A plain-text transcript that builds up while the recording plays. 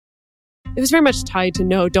it was very much tied to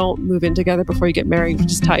no, don't move in together before you get married,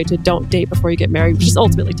 which is tied to don't date before you get married, which is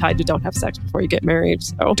ultimately tied to don't have sex before you get married.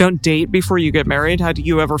 So don't date before you get married? How do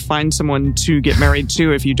you ever find someone to get married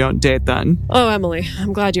to if you don't date then? Oh, Emily,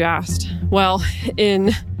 I'm glad you asked. Well,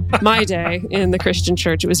 in my day in the Christian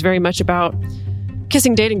church, it was very much about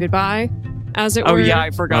kissing, dating goodbye, as it were. Oh, yeah,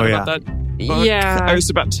 I forgot about that book. Yeah. I was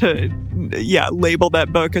about to, label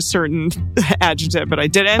that book a certain adjective, but I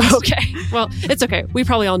didn't. Okay. Well, it's okay. We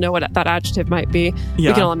probably all know what that adjective might be.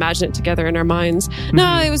 Yeah. We can all imagine it together in our minds. Mm-hmm.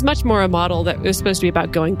 No, it was much more a model that was supposed to be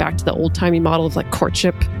about going back to the old-timey model of like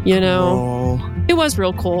courtship, you know? Oh. It was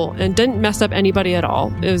real cool and didn't mess up anybody at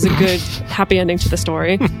all. It was a good, happy ending to the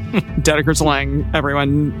story. Dedeker's lying,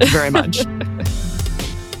 everyone, very much.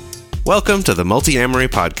 Welcome to the Multi-Amory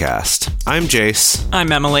Podcast. I'm Jace.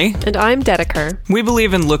 I'm Emily. And I'm Dedeker. We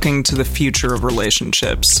believe in looking to the future of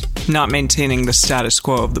relationships, not maintaining the status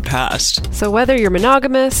quo of the past. So whether you're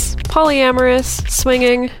monogamous, polyamorous,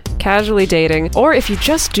 swinging, casually dating, or if you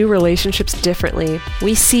just do relationships differently,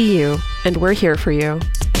 we see you and we're here for you.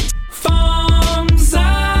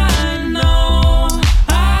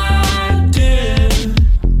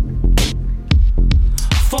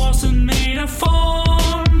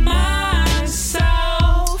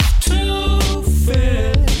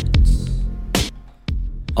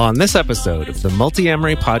 On this episode of the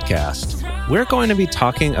Multi-Amory Podcast, we're going to be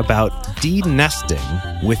talking about de-nesting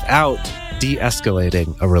without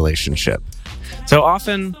de-escalating a relationship. So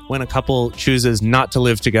often when a couple chooses not to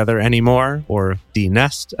live together anymore, or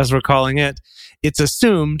de-nest as we're calling it, it's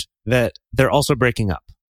assumed that they're also breaking up.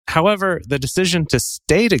 However, the decision to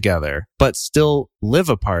stay together but still live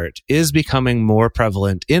apart is becoming more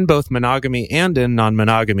prevalent in both monogamy and in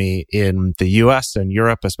non-monogamy in the US and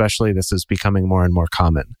Europe especially. This is becoming more and more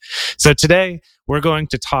common. So today, we're going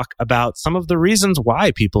to talk about some of the reasons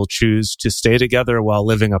why people choose to stay together while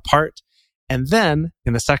living apart. And then,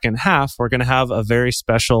 in the second half, we're going to have a very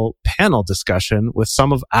special panel discussion with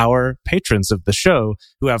some of our patrons of the show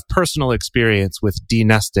who have personal experience with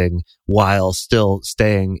de-nesting while still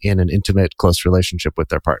staying in an intimate, close relationship with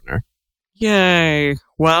their partner. Yay.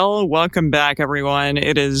 Well, welcome back, everyone.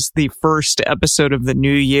 It is the first episode of the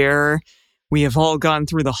new year. We have all gone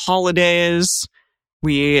through the holidays.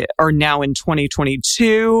 We are now in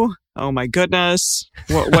 2022. Oh my goodness.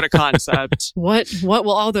 What a concept. What will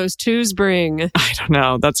all those twos bring? I don't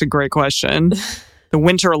know. That's a great question. The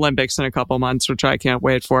Winter Olympics in a couple months, which I can't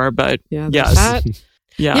wait for, but yes.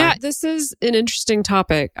 Yeah, this is an interesting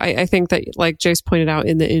topic. I think that, like Jace pointed out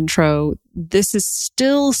in the intro, this is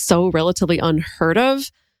still so relatively unheard of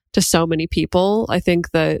to so many people. I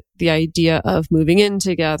think that the idea of moving in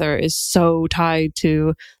together is so tied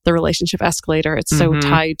to the relationship escalator. It's so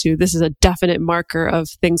tied to, this is a definite marker of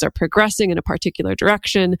things are progressing in a particular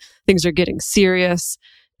direction. Things are getting serious.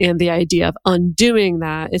 And the idea of undoing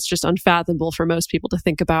that, it's just unfathomable for most people to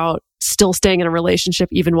think about still staying in a relationship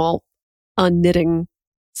even while unknitting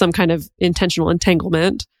some kind of intentional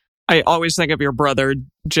entanglement. I always think of your brother,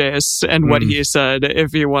 Jace, and what he said,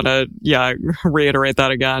 if you want to, reiterate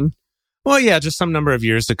that again. Well, yeah, just some number of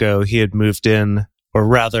years ago, he had moved in, or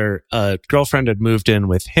rather, a girlfriend had moved in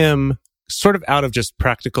with him, sort of out of just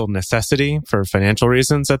practical necessity for financial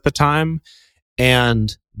reasons at the time.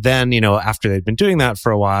 And then, after they'd been doing that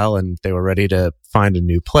for a while and they were ready to find a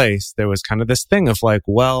new place, there was kind of this thing of like,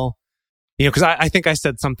 well, because I think I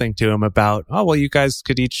said something to him about, oh, well, you guys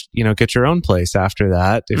could each, get your own place after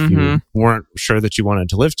that if you weren't sure that you wanted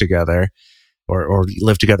to live together or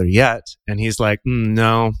live together yet. And he's like,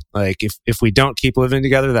 no, like if we don't keep living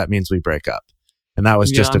together, that means we break up. And that was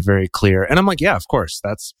just a very clear. And I'm like, yeah, of course.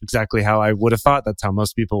 That's exactly how I would have thought. That's how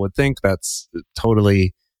most people would think. That's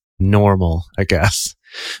totally normal, I guess.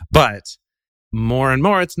 But more and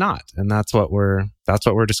more, it's not. And that's what we're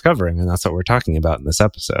discovering. And that's what we're talking about in this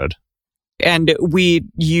episode. And we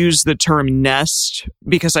use the term nest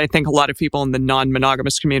because I think a lot of people in the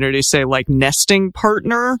non-monogamous community say like nesting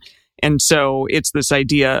partner. And so it's this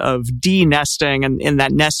idea of de-nesting, and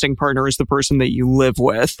that nesting partner is the person that you live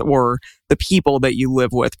with or the people that you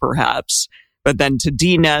live with, perhaps. But then to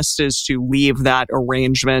de-nest is to leave that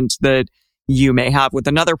arrangement that you may have with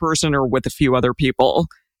another person or with a few other people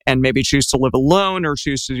and maybe choose to live alone or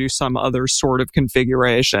choose to do some other sort of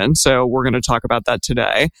configuration. So we're going to talk about that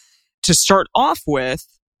today. To start off with,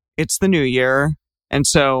 it's the new year. And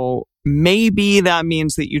so maybe that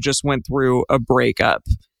means that you just went through a breakup,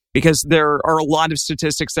 because there are a lot of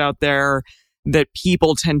statistics out there that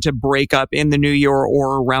people tend to break up in the new year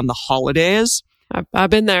or around the holidays. I've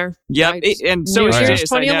been there. Yep. And so New is Year's Jace,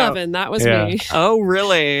 2011. That was me. Oh,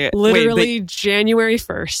 really? Literally January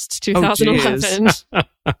 1st, 2011.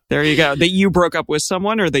 There you go. That you broke up with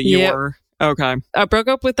someone or that you were... Okay. I broke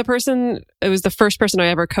up with the person. It was the first person I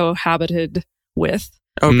ever cohabited with.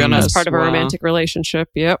 Oh, goodness. As part of a romantic relationship.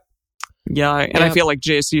 Yep. Yeah. And I feel like,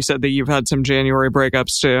 Jace, you said that you've had some January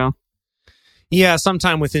breakups too. Yeah,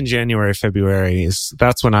 sometime within January, February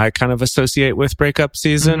that's when I kind of associate with breakup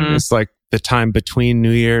season. It's like the time between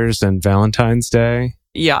New Year's and Valentine's Day.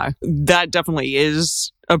 Yeah, that definitely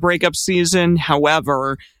is a breakup season.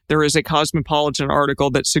 However, there is a Cosmopolitan article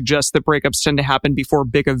that suggests that breakups tend to happen before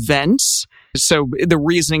big events. So the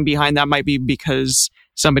reasoning behind that might be because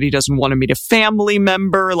somebody doesn't want to meet a family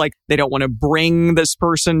member. Like they don't want to bring this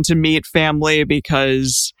person to meet family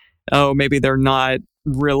because, maybe they're not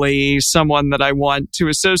really someone that I want to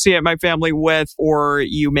associate my family with. Or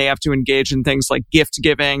you may have to engage in things like gift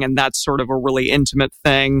giving, and that's sort of a really intimate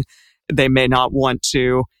thing. They may not want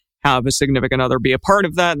to have a significant other be a part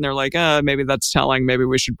of that. And they're like, maybe that's telling. Maybe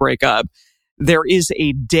we should break up. There is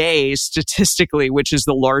a day statistically, which is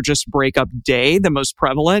the largest breakup day, the most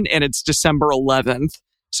prevalent, and it's December 11th.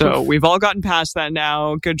 So we've all gotten past that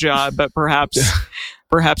now. Good job. But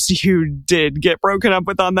perhaps you did get broken up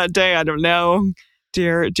with on that day. I don't know,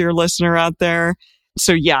 dear listener out there.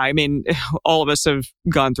 So yeah, I mean, all of us have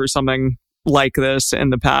gone through something like this in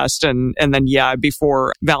the past. And then,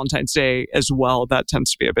 before Valentine's Day as well, that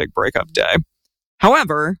tends to be a big breakup day.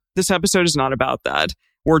 However, this episode is not about that.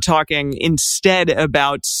 We're talking instead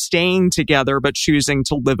about staying together, but choosing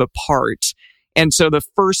to live apart. And so the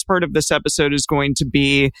first part of this episode is going to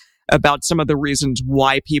be about some of the reasons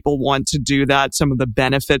why people want to do that, some of the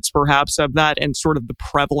benefits perhaps of that, and sort of the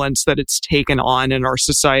prevalence that it's taken on in our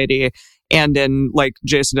society. And in, like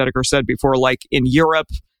Jason Dedeker said before, like in Europe,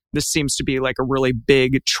 this seems to be like a really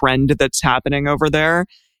big trend that's happening over there.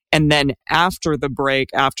 And then after the break,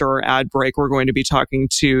 after our ad break, we're going to be talking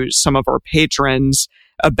to some of our patrons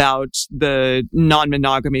about the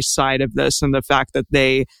non-monogamy side of this and the fact that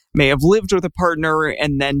they may have lived with a partner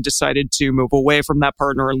and then decided to move away from that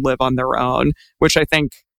partner and live on their own, which I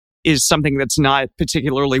think is something that's not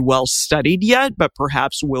particularly well studied yet, but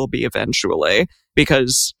perhaps will be eventually.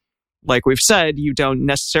 Because like we've said, you don't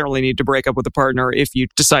necessarily need to break up with a partner if you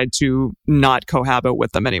decide to not cohabit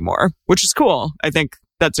with them anymore, which is cool. I think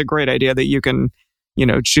that's a great idea that you can,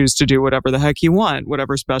 choose to do whatever the heck you want,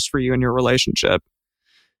 whatever's best for you in your relationship.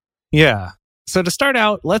 Yeah. So to start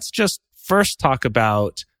out, let's just first talk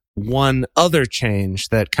about one other change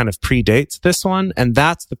that kind of predates this one, and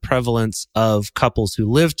that's the prevalence of couples who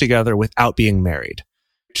live together without being married.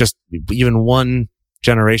 Just even one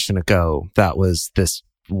generation ago, that was this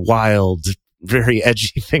wild, very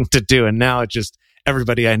edgy thing to do. And now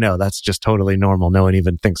everybody I know, that's just totally normal. No one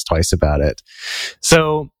even thinks twice about it.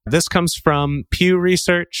 So this comes from Pew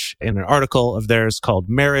Research in an article of theirs called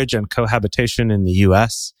Marriage and Cohabitation in the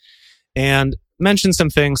U.S. and mentions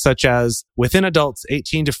some things such as within adults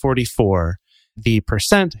 18 to 44, the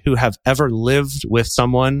percent who have ever lived with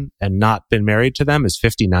someone and not been married to them is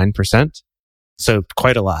 59%. So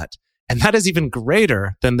quite a lot. And that is even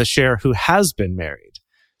greater than the share who has been married.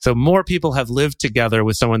 So more people have lived together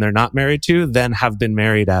with someone they're not married to than have been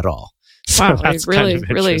married at all. So wow, that's really, kind of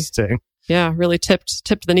interesting. Yeah, really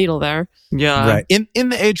tipped the needle there. Yeah. Right. In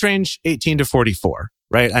the age range 18 to 44,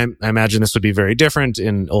 right? I imagine this would be very different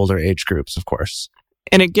in older age groups, of course.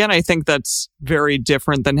 And again, I think that's very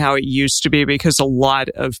different than how it used to be because a lot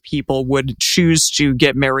of people would choose to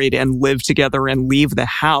get married and live together and leave the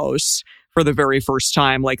house for the very first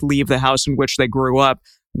time, like leave the house in which they grew up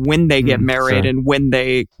when they get married and when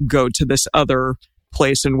they go to this other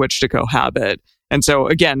place in which to cohabit. And so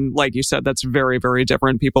again, like you said, that's very, very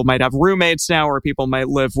different. People might have roommates now, or people might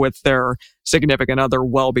live with their significant other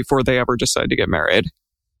well before they ever decide to get married.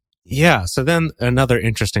 Yeah. So then another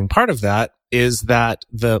interesting part of that is that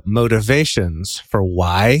the motivations for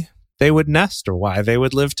why they would nest or why they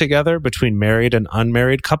would live together between married and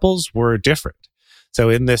unmarried couples were different. So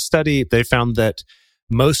in this study, they found that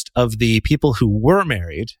most of the people who were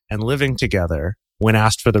married and living together, when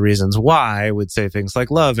asked for the reasons why, would say things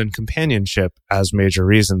like love and companionship as major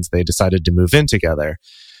reasons they decided to move in together.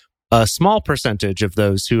 A small percentage of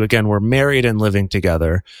those who, again, were married and living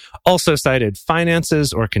together also cited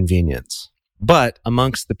finances or convenience. But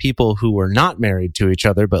amongst the people who were not married to each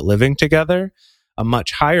other but living together, a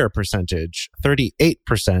much higher percentage,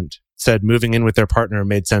 38%, said moving in with their partner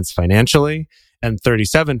made sense financially, and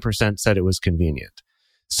 37% said it was convenient.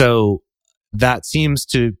 So that seems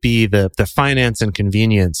to be the finance and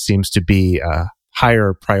convenience seems to be a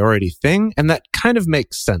higher priority thing. And that kind of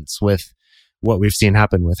makes sense with what we've seen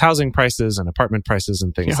happen with housing prices and apartment prices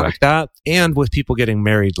and things like that. And with people getting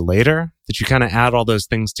married later, that you kind of add all those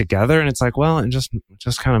things together and it's like, well, it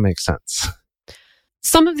just kind of makes sense.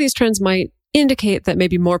 Some of these trends might indicate that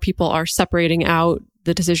maybe more people are separating out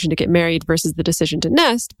the decision to get married versus the decision to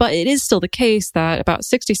nest, but it is still the case that about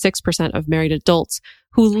 66% of married adults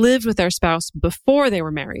who lived with their spouse before they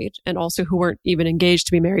were married, and also who weren't even engaged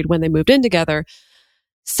to be married when they moved in together,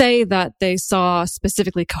 say that they saw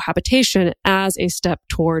specifically cohabitation as a step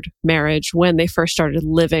toward marriage when they first started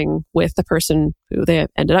living with the person who they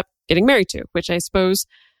ended up getting married to, which I suppose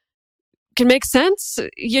can make sense,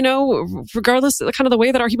 regardless of kind of the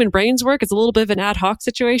way that our human brains work. It's a little bit of an ad hoc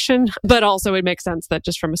situation, but also it makes sense that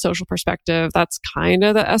just from a social perspective, that's kind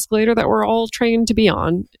of the escalator that we're all trained to be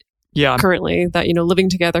on. Yeah. Currently, that, living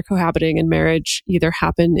together, cohabiting, and marriage either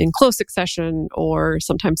happen in close succession or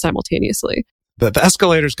sometimes simultaneously. The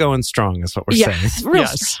escalator's going strong is what we're saying. Real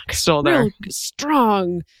yes, strong. still there. Real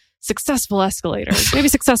strong, successful escalator. Maybe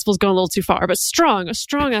successful is going a little too far, but a strong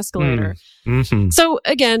escalator. Mm-hmm. So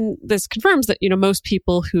again, this confirms that, most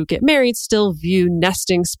people who get married still view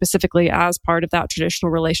nesting specifically as part of that traditional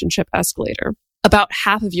relationship escalator. About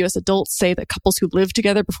half of U.S. adults say that couples who live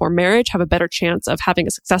together before marriage have a better chance of having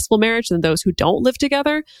a successful marriage than those who don't live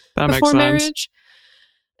together before marriage.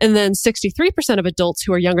 And then 63% of adults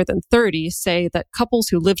who are younger than 30 say that couples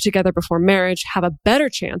who live together before marriage have a better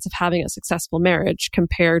chance of having a successful marriage,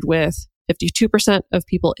 compared with 52% of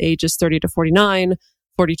people ages 30 to 49,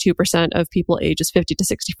 42% of people ages 50 to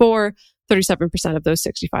 64, 37% of those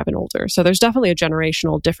 65 and older. So there's definitely a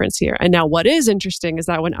generational difference here. And now what is interesting is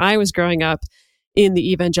that when I was growing up in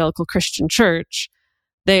the evangelical Christian church,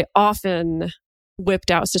 they often whipped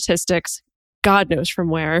out statistics, God knows from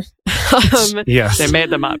where. Yes. They made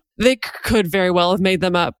them up. They could very well have made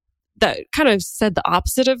them up. That kind of said the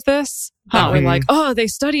opposite of this. That were like, they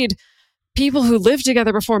studied people who lived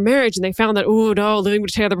together before marriage, and they found that, living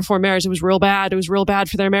together before marriage, it was real bad. It was real bad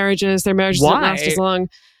for their marriages. Their marriages didn't last as long.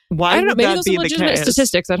 Why I don't know. would Maybe that those be are the legitimate case?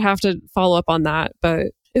 statistics. I'd have to follow up on that. But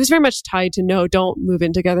it was very much tied to don't move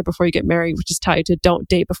in together before you get married, which is tied to don't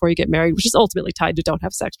date before you get married, which is ultimately tied to don't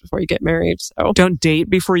have sex before you get married. So don't date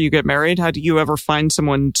before you get married? How do you ever find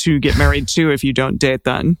someone to get married to if you don't date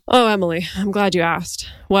then? Oh, Emily, I'm glad you asked.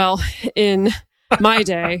 Well, in my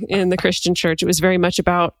day in the Christian church, it was very much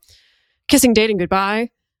about kissing, dating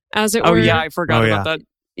goodbye, as it were. Oh, yeah, I forgot about that book.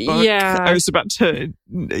 Yeah. I was about to,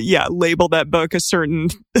 label that book a certain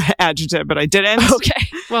adjective, but I didn't. Okay.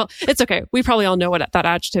 Well, it's okay. We probably all know what that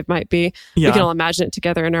adjective might be. Yeah. We can all imagine it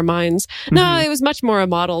together in our minds. No, it was much more a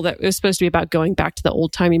model that was supposed to be about going back to the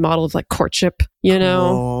old-timey model of like courtship,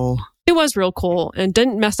 Cool. It was real cool and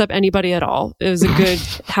didn't mess up anybody at all. It was a good,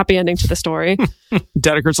 happy ending to the story.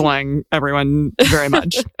 Dedeker's lying, everyone, very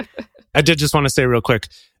much. I did just want to say real quick,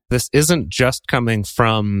 this isn't just coming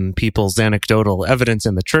from people's anecdotal evidence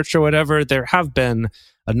in the church or whatever. There have been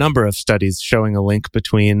a number of studies showing a link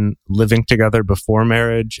between living together before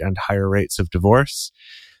marriage and higher rates of divorce.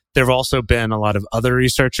 There have also been a lot of other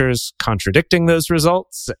researchers contradicting those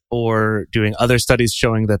results or doing other studies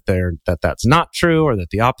showing that that's not true, or that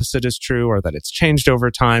the opposite is true, or that it's changed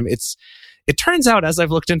over time. It turns out, as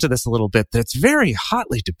I've looked into this a little bit, that it's very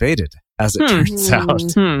hotly debated, as it turns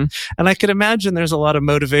out. And I could imagine there's a lot of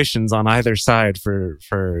motivations on either side for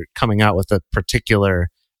coming out with a particular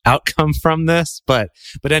outcome from this. But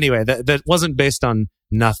anyway, that wasn't based on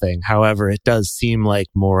nothing. However, it does seem like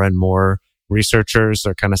more and more researchers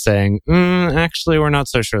are kind of saying, actually, we're not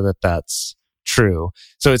so sure that that's true.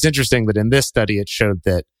 So it's interesting that in this study, it showed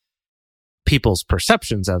that people's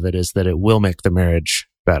perceptions of it is that it will make the marriage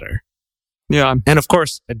better. Yeah. And of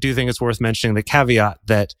course, I do think it's worth mentioning the caveat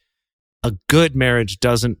that a good marriage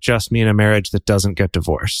doesn't just mean a marriage that doesn't get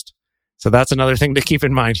divorced. So that's another thing to keep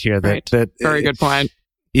in mind here. That Very good point.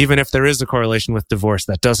 Even if there is a correlation with divorce,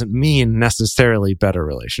 that doesn't mean necessarily better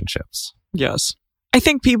relationships. Yes. I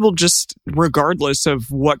think people just, regardless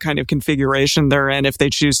of what kind of configuration they're in, if they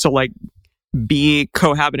choose to be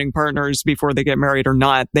cohabiting partners before they get married or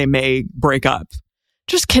not, they may break up.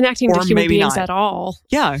 Just connecting to human beings at all.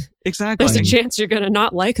 Yeah, exactly. There's a chance you're going to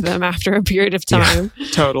not like them after a period of time. Yeah,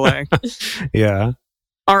 totally. Yeah.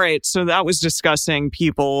 All right, so that was discussing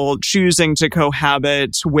people choosing to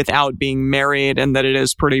cohabit without being married, and that it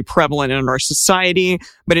is pretty prevalent in our society,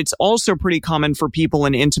 but it's also pretty common for people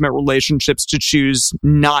in intimate relationships to choose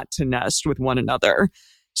not to nest with one another.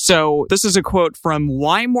 So this is a quote from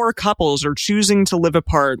Why More Couples Are Choosing to Live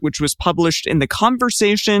Apart, which was published in The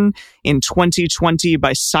Conversation in 2020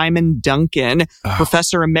 by Simon Duncan,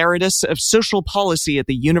 Professor Emeritus of Social Policy at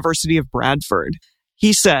the University of Bradford.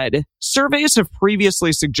 He said, surveys have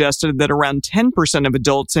previously suggested that around 10% of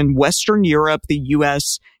adults in Western Europe, the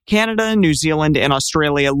US, Canada, New Zealand, and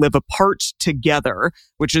Australia live apart together,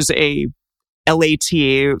 which is a LAT.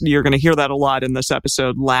 You're going to hear that a lot in this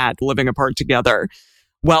episode, LAT, living apart together.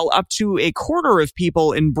 while up to a quarter of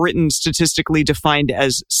people in Britain statistically defined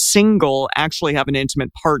as single actually have an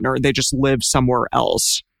intimate partner. They just live somewhere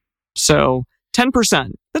else. So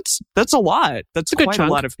 10%. That's a lot. That's quite a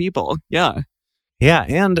lot of people. Yeah. Yeah,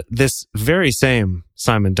 and this very same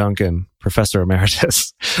Simon Duncan, Professor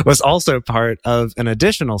Emeritus, was also part of an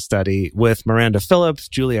additional study with Miranda Phillips,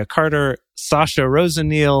 Julia Carter, Sasha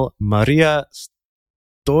Rosenneal, Maria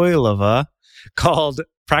Stoilova, called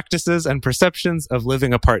Practices and Perceptions of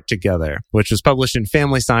Living Apart Together, which was published in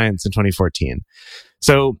Family Science in 2014.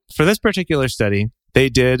 So for this particular study, they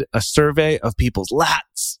did a survey of people's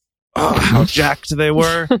lats. Oh, how jacked they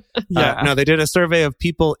were. No, they did a survey of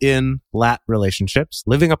people in lat relationships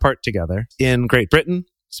living apart together in Great Britain,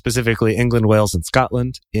 specifically England, Wales, and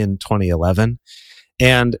Scotland in 2011.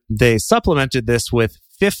 And they supplemented this with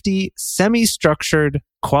 50 semi-structured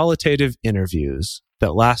qualitative interviews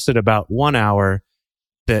that lasted about 1 hour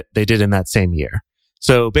that they did in that same year.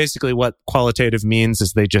 So basically what qualitative means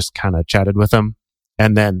is they just kind of chatted with them.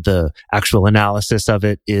 And then the actual analysis of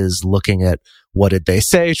it is looking at what did they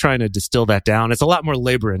say, trying to distill that down. It's a lot more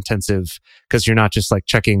labor intensive because you're not just like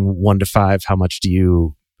checking 1 to 5. How much do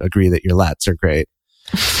you agree that your lats are great?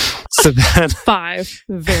 So then 5,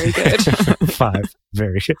 very good. 5,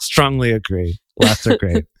 very good. Strongly agree. Lats are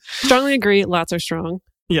great. Strongly agree. Lats are strong.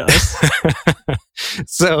 Yes.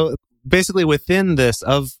 So basically within this,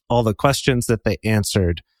 of all the questions that they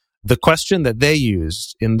answered, the question that they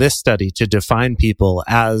used in this study to define people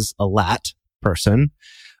as a lat person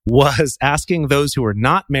was asking those who were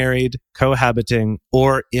not married, cohabiting,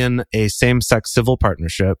 or in a same-sex civil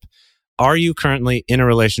partnership, are you currently in a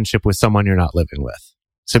relationship with someone you're not living with?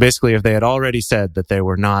 So basically, if they had already said that they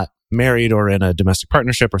were not married or in a domestic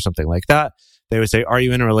partnership or something like that, they would say, are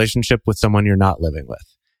you in a relationship with someone you're not living with?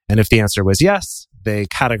 And if the answer was yes, they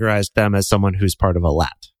categorized them as someone who's part of a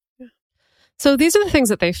lat. So these are the things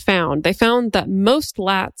that they found. They found that most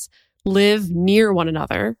lats live near one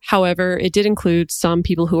another. However, it did include some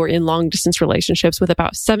people who are in long distance relationships, with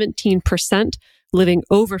about 17% living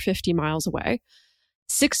over 50 miles away.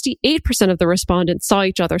 68% of the respondents saw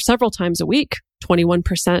each other several times a week.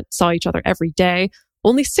 21% saw each other every day.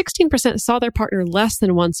 Only 16% saw their partner less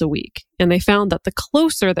than once a week. And they found that the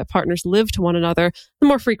closer that partners lived to one another, the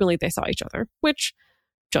more frequently they saw each other, which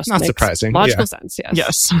just not makes surprising. Logical sense, yes.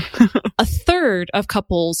 Yes. A third of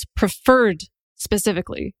couples preferred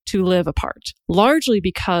specifically to live apart, largely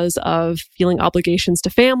because of feeling obligations to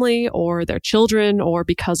family or their children, or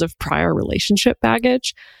because of prior relationship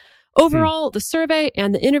baggage. Overall, the survey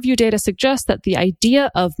and the interview data suggest that the idea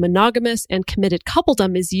of monogamous and committed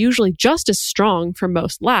coupledom is usually just as strong for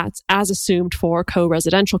most lats as assumed for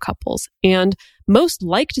co-residential couples. And most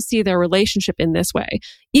like to see their relationship in this way,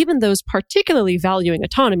 even those particularly valuing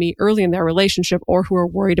autonomy early in their relationship or who are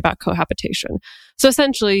worried about cohabitation. So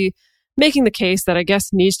essentially, making the case that I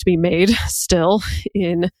guess needs to be made still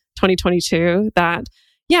in 2022 that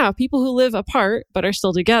people who live apart but are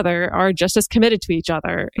still together are just as committed to each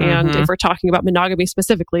other. And if we're talking about monogamy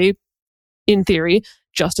specifically, in theory,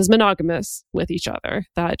 just as monogamous with each other.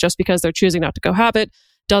 That just because they're choosing not to cohabit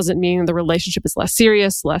doesn't mean the relationship is less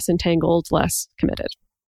serious, less entangled, less committed.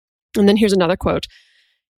 And then here's another quote.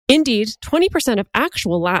 Indeed, 20% of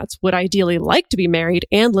actual lats would ideally like to be married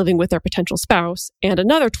and living with their potential spouse, and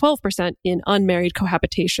another 12% in unmarried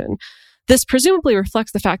cohabitation. This presumably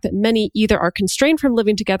reflects the fact that many either are constrained from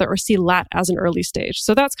living together or see lat as an early stage.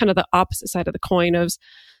 So that's kind of the opposite side of the coin of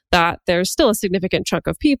that there's still a significant chunk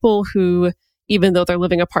of people who, even though they're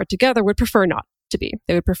living apart together, would prefer not to be.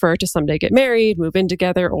 They would prefer to someday get married, move in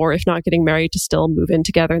together, or if not getting married, to still move in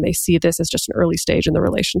together. And they see this as just an early stage in the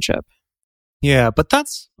relationship. Yeah, but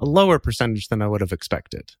that's a lower percentage than I would have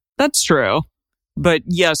expected. That's true. But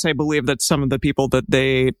yes, I believe that some of the people that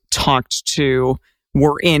they talked to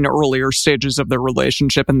were in earlier stages of their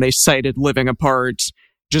relationship, and they cited living apart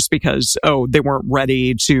just because, they weren't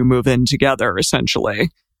ready to move in together, essentially,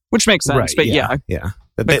 which makes sense. Right, but yeah.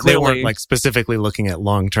 But they weren't like specifically looking at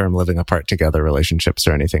long-term living apart together relationships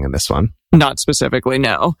or anything in this one. Not specifically,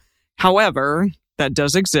 no. However, that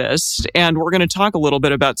does exist, and we're going to talk a little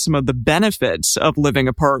bit about some of the benefits of living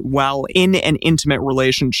apart while in an intimate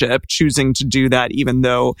relationship, choosing to do that even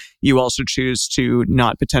though you also choose to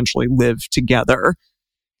not potentially live together.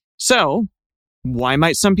 So, why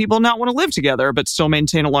might some people not want to live together but still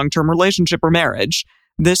maintain a long-term relationship or marriage?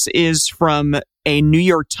 This is from a New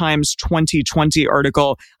York Times 2020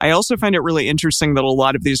 article. I also find it really interesting that a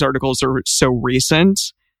lot of these articles are so recent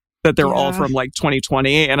that they're all from like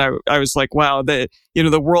 2020. And I was like, wow, the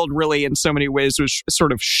world really in so many ways was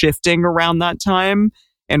sort of shifting around that time.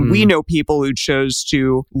 And we know people who chose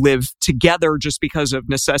to live together just because of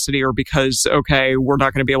necessity or because, okay, we're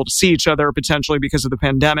not going to be able to see each other potentially because of the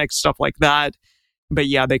pandemic, stuff like that. But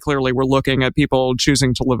yeah, they clearly were looking at people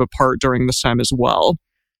choosing to live apart during this time as well.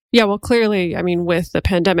 Yeah, well, clearly, I mean, with the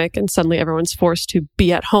pandemic and suddenly everyone's forced to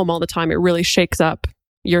be at home all the time, it really shakes up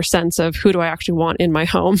your sense of who do I actually want in my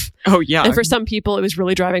home. Oh, yeah. And for some people, it was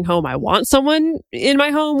really driving home, I want someone in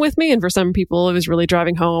my home with me. And for some people, it was really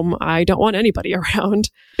driving home, I don't want anybody around.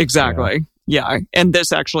 Exactly. Yeah. And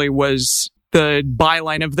this actually was the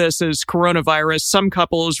byline of this is coronavirus. Some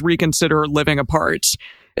couples reconsider living apart.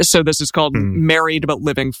 So this is called married but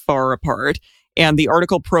living far apart. And the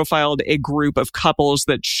article profiled a group of couples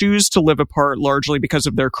that choose to live apart largely because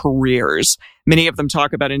of their careers. Many of them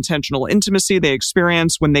talk about intentional intimacy they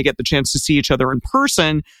experience when they get the chance to see each other in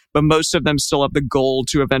person, but most of them still have the goal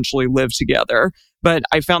to eventually live together. But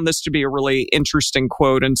I found this to be a really interesting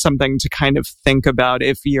quote and something to kind of think about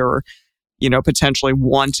if you're, potentially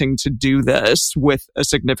wanting to do this with a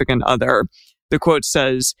significant other. The quote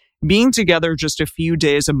says, "Being together just a few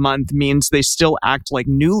days a month means they still act like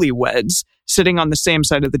newlyweds, sitting on the same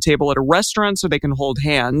side of the table at a restaurant so they can hold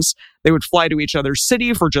hands. They would fly to each other's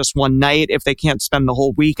city for just one night if they can't spend the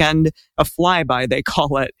whole weekend. A flyby, they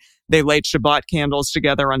call it. They light Shabbat candles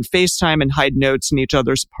together on FaceTime and hide notes in each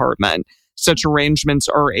other's apartment. Such arrangements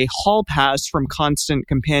are a hall pass from constant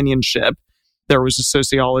companionship." There was a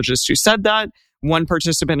sociologist who said that. One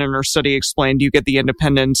participant in her study explained you get the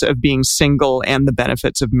independence of being single and the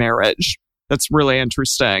benefits of marriage. That's really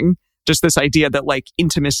interesting. Just this idea that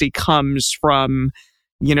intimacy comes from,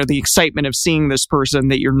 the excitement of seeing this person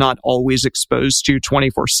that you're not always exposed to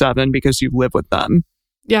 24/7 because you live with them.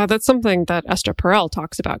 Yeah, that's something that Esther Perel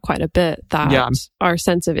talks about quite a bit, that our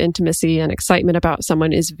sense of intimacy and excitement about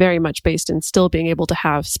someone is very much based in still being able to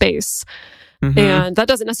have space. Mm-hmm. And that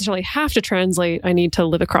doesn't necessarily have to translate, I need to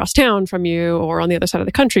live across town from you or on the other side of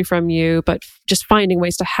the country from you, but just finding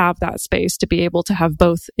ways to have that space to be able to have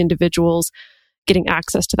both individuals getting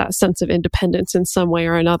access to that sense of independence in some way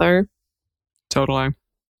or another. Totally.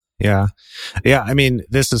 Yeah. Yeah. I mean,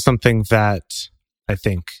 this is something that I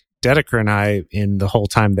think Dedeker and I, in the whole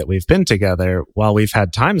time that we've been together, while we've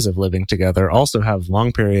had times of living together, also have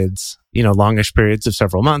long periods, longish periods of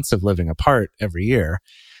several months of living apart every year.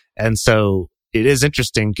 And so it is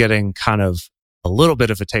interesting getting kind of a little bit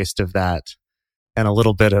of a taste of that and a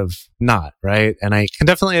little bit of not, right? And I can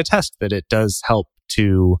definitely attest that it does help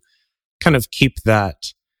to kind of keep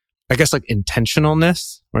that, I guess,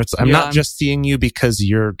 intentionalness, where I'm not just seeing you because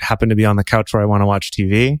you happen to be on the couch where I want to watch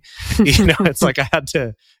TV. It's I had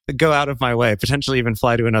to go out of my way, potentially even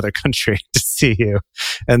fly to another country to see you.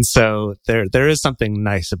 And so there is something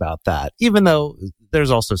nice about that, even though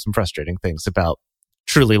there's also some frustrating things about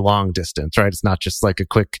truly long distance, right? It's not just a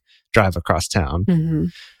quick drive across town. Mm-hmm.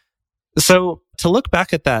 So to look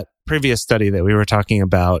back at that previous study that we were talking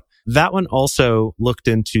about, that one also looked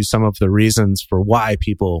into some of the reasons for why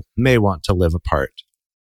people may want to live apart.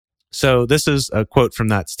 So this is a quote from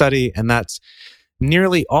that study, and that's,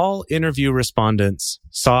 "Nearly all interview respondents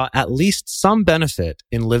saw at least some benefit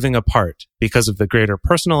in living apart because of the greater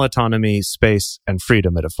personal autonomy, space, and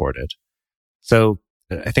freedom it afforded." So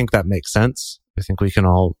I think that makes sense. I think we can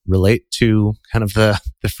all relate to kind of the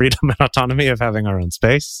freedom and autonomy of having our own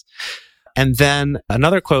space. And then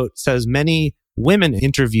another quote says, "Many women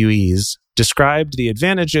interviewees described the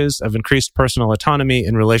advantages of increased personal autonomy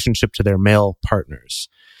in relationship to their male partners.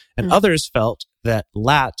 And others felt that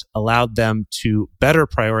LAT allowed them to better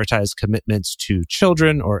prioritize commitments to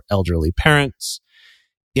children or elderly parents.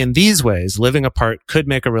 In these ways, living apart could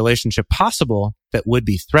make a relationship possible that would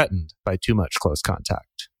be threatened by too much close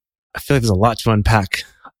contact." I feel like there's a lot to unpack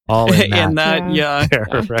all in that. Yeah, right?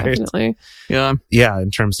 Definitely. Yeah. Yeah,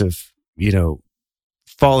 in terms of,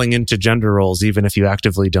 falling into gender roles, even if you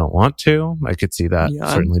actively don't want to. I could see that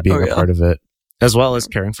certainly being a part of it, as well as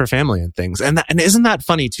caring for family and things. And isn't that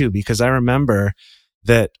funny too? Because I remember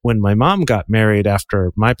that when my mom got married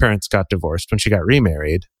after my parents got divorced, when she got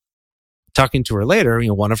remarried, talking to her later,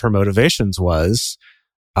 one of her motivations was,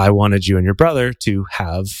 I wanted you and your brother to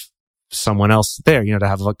have someone else there, to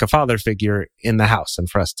have a father figure in the house and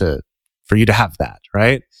for you to have that,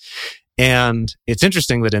 right? And it's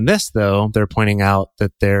interesting that in this, though, they're pointing out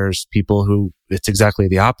that there's people who it's exactly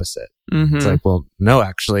the opposite. Mm-hmm. It's well, no,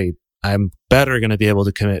 actually, I'm better going to be able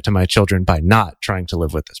to commit to my children by not trying to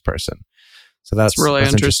live with this person. So that's really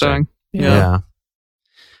interesting. Yeah.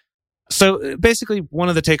 So basically, one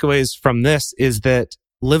of the takeaways from this is that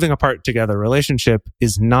living apart together relationship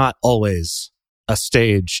is not always a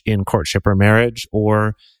stage in courtship or marriage,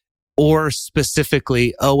 or or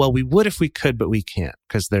specifically, oh, well, we would if we could, but we can't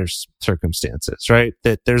because there's circumstances, right?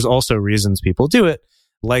 That there's also reasons people do it,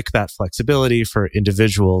 like that flexibility for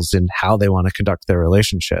individuals in how they want to conduct their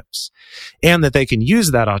relationships, and that they can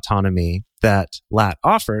use that autonomy that LAT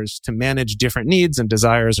offers to manage different needs and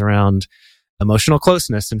desires around emotional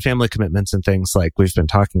closeness and family commitments and things like we've been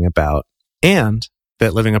talking about, and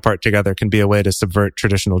that living apart together can be a way to subvert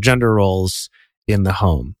traditional gender roles in the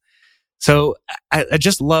home. So I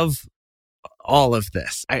just love all of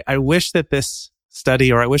this. I wish that this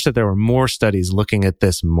study, or I wish that there were more studies looking at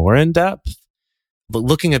this more in depth, but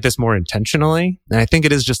looking at this more intentionally. And I think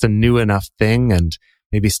it is just a new enough thing and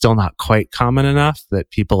maybe still not quite common enough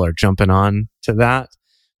that people are jumping on to that.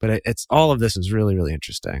 But it's all of this is really, really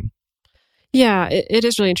interesting. Yeah, it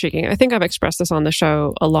is really intriguing. I think I've expressed this on the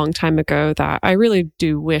show a long time ago that I really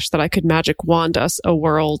do wish that I could magic wand us a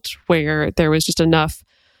world where there was just enough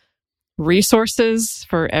resources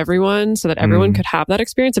for everyone so that everyone could have that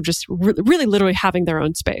experience of just really literally having their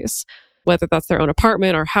own space, whether that's their own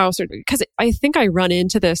apartment or house, or because I think I run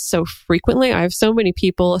into this so frequently. I have so many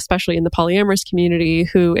people, especially in the polyamorous community,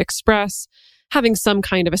 who express having some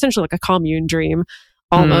kind of essentially like a commune dream,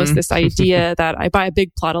 almost this idea that I buy a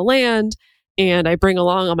big plot of land and I bring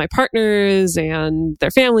along all my partners and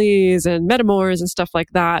their families and metamors and stuff like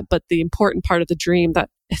that. But the important part of the dream that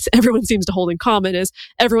everyone seems to hold in common is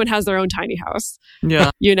everyone has their own tiny house.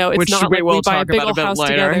 Yeah. It's which not like we buy a big old house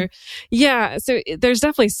later. together. Yeah. So there's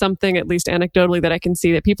definitely something, at least anecdotally, that I can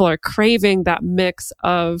see that people are craving that mix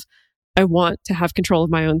of, I want to have control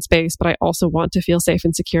of my own space, but I also want to feel safe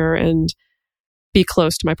and secure and be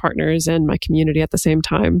close to my partners and my community at the same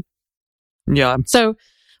time. Yeah. So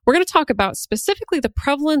we're going to talk about specifically the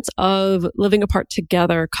prevalence of living apart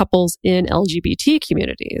together couples in LGBT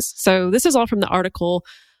communities. So this is all from the article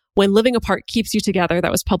When Living Apart Keeps You Together that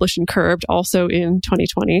was published in Curbed, also in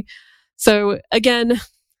 2020. So again,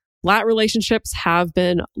 LAT relationships have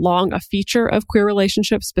been long a feature of queer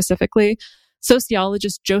relationships specifically.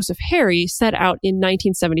 Sociologist Joseph Harry set out in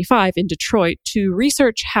 1975 in Detroit to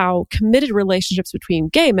research how committed relationships between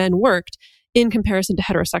gay men worked in comparison to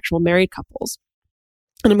heterosexual married couples.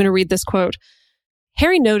 And I'm going to read this quote.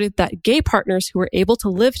 Harry noted that gay partners who were able to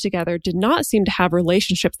live together did not seem to have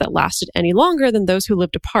relationships that lasted any longer than those who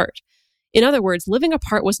lived apart. In other words, living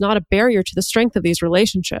apart was not a barrier to the strength of these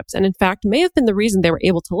relationships, and in fact may have been the reason they were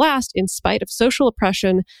able to last in spite of social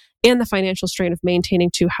oppression and the financial strain of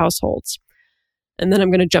maintaining two households. And then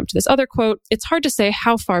I'm going to jump to this other quote. It's hard to say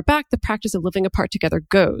how far back the practice of living apart together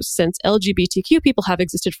goes, since LGBTQ people have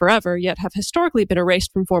existed forever, yet have historically been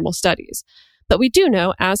erased from formal studies. But we do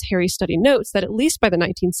know, as Harry's study notes, that at least by the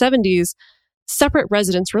 1970s, separate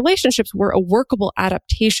residence relationships were a workable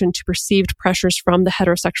adaptation to perceived pressures from the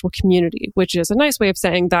heterosexual community, which is a nice way of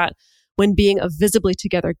saying that when being a visibly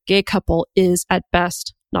together gay couple is at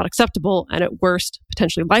best not acceptable and at worst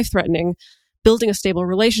potentially life-threatening, building a stable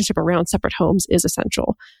relationship around separate homes is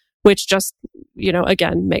essential, which just,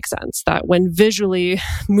 again, makes sense that when visually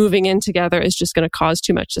moving in together is just going to cause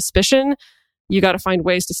too much suspicion, you got to find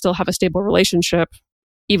ways to still have a stable relationship,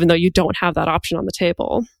 even though you don't have that option on the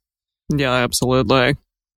table. Yeah, absolutely.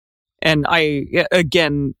 And I,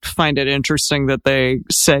 again, find it interesting that they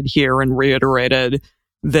said here and reiterated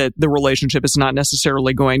that the relationship is not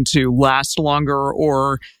necessarily going to last longer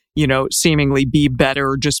or, seemingly be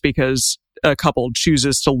better just because a couple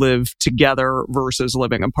chooses to live together versus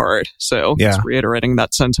living apart. So Just reiterating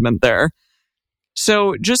that sentiment there.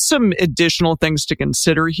 So just some additional things to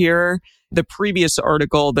consider here. The previous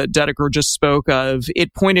article that Dedeker just spoke of,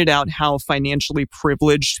 it pointed out how financially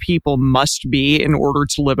privileged people must be in order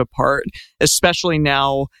to live apart, especially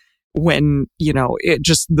now when,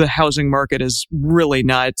 the housing market is really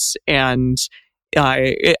nuts. And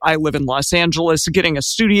I live in Los Angeles. Getting a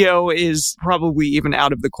studio is probably even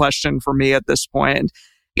out of the question for me at this point.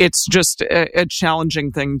 It's just a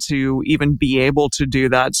challenging thing to even be able to do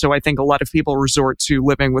that. So I think a lot of people resort to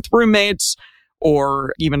living with roommates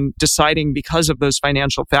or even deciding because of those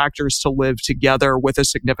financial factors to live together with a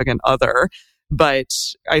significant other. But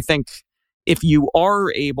I think if you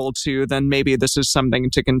are able to, then maybe this is something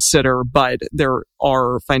to consider. But there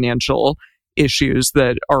are financial issues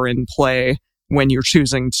that are in play when you're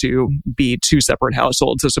choosing to be two separate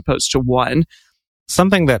households as opposed to one.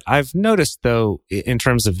 Something that I've noticed, though, in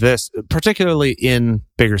terms of this, particularly in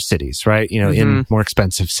bigger cities, right? In more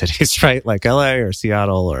expensive cities, right? Like LA or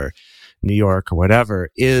Seattle or New York or whatever,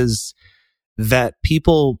 is that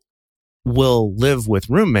people will live with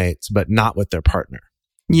roommates, but not with their partner.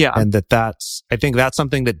 Yeah. And I think that's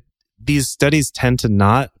something that these studies tend to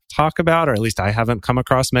not talk about, or at least I haven't come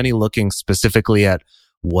across many looking specifically at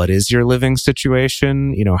what is your living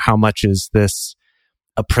situation? You know, how much is this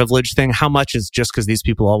a privilege thing? How much is just because these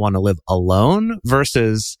people all want to live alone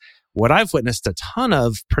versus what I've witnessed a ton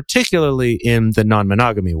of, particularly in the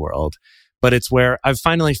non-monogamy world. But it's where I've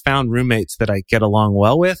finally found roommates that I get along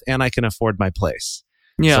well with and I can afford my place.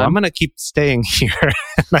 Yeah. So I'm going to keep staying here.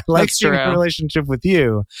 And I like That's being in true. a relationship with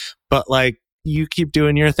you, but like, you keep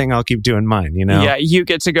doing your thing, I'll keep doing mine, you know? Yeah, you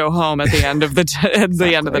get to go home at the end of the at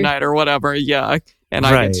the end of the night or whatever. Yeah, and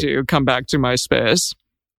I get to come back to my space.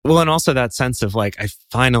 Well, and also that sense of like, I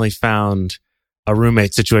finally found a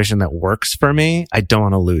roommate situation that works for me. I don't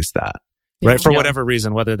want to lose that, right? For whatever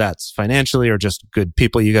reason, whether that's financially or just good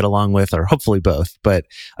people you get along with, or hopefully both. But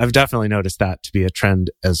I've definitely noticed that to be a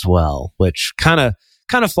trend as well, which kind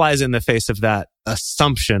of flies in the face of that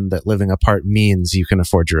assumption that living apart means you can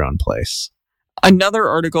afford your own place. Another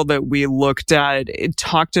article that we looked at, it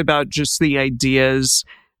talked about just the ideas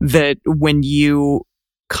that when you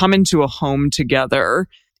come into a home together,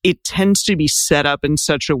 it tends to be set up in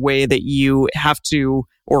such a way that you have to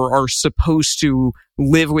or are supposed to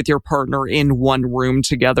live with your partner in one room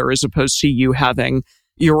together as opposed to you having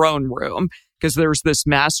your own room. Because there's this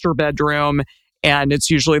master bedroom and it's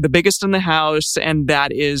usually the biggest in the house, and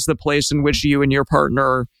that is the place in which you and your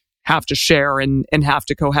partner have to share and have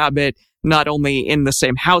to cohabit, not only in the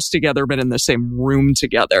same house together, but in the same room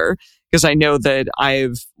together. Because I know that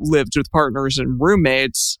I've lived with partners and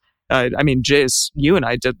roommates. I mean, Jace, you and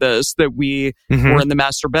I did this, that we were in the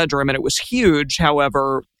master bedroom and it was huge.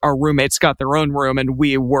 However, our roommates got their own room and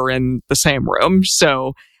we were in the same room.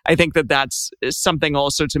 So I think that that's something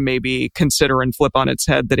also to maybe consider and flip on its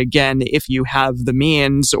head, that again, if you have the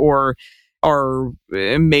means or are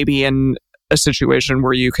maybe in a situation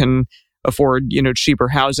where you can afford, you know, cheaper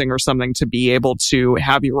housing or something, to be able to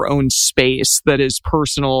have your own space that is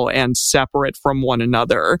personal and separate from one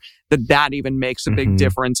another, that even makes a big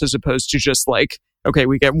difference, as opposed to just like, okay,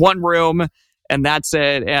 we get one room and that's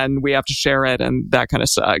it and we have to share it, and that kind of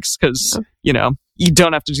sucks because, you know, you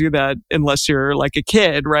don't have to do that unless you're like a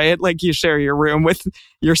kid, right? Like you share your room with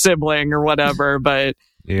your sibling or whatever, but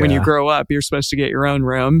when you grow up, you're supposed to get your own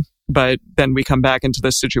room. But then we come back into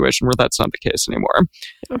this situation where that's not the case anymore.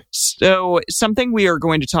 So something we are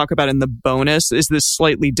going to talk about in the bonus is this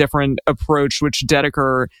slightly different approach, which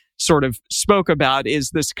Dedeker sort of spoke about,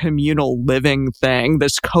 is this communal living thing,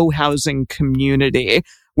 this co-housing community,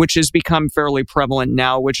 which has become fairly prevalent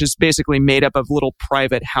now, which is basically made up of little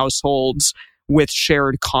private households with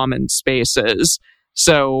shared common spaces.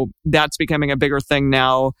 So that's becoming a bigger thing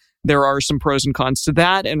now. There are some pros and cons to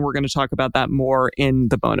that, and we're going to talk about that more in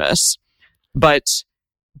the bonus. But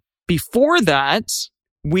before that,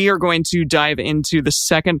 we are going to dive into the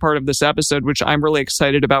second part of this episode, which I'm really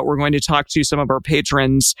excited about. We're going to talk to some of our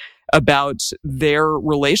patrons about their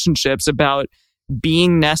relationships, about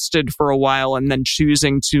being nested for a while and then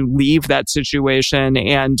choosing to leave that situation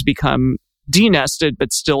and become de-nested,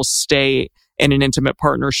 but still stay in an intimate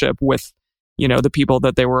partnership with, you know, the people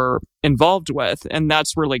that they were involved with. And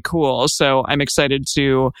that's really cool. So I'm excited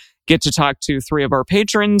to get to talk to 3 of our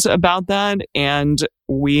patrons about that. And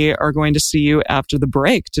we are going to see you after the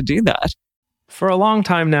break to do that. For a long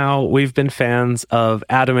time now, we've been fans of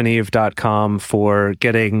adamandeve.com for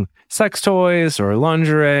getting sex toys or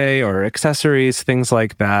lingerie or accessories, things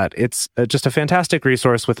like that. It's just a fantastic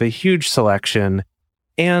resource with a huge selection.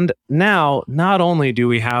 And now, not only do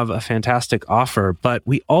we have a fantastic offer, but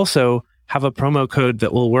we also have a promo code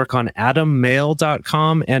that will work on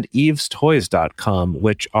adammail.com and evestoys.com,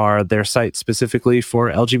 which are their sites specifically for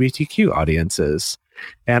LGBTQ audiences.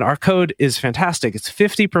 And our code is fantastic. It's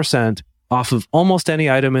 50% off of almost any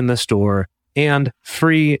item in the store and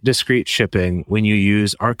free discreet shipping when you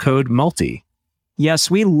use our code MULTI. Yes,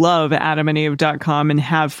 we love adamandeve.com and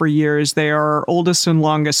have for years. They are our oldest and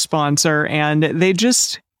longest sponsor, and they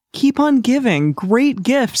just keep on giving great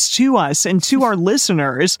gifts to us and to our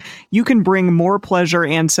listeners. You can bring more pleasure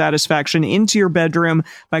and satisfaction into your bedroom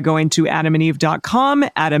by going to adamandeve.com,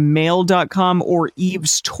 adammail.com, or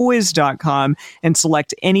evestoys.com and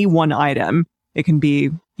select any one item. It can be,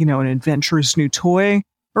 you know, an adventurous new toy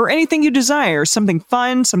or anything you desire, something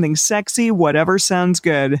fun, something sexy, whatever sounds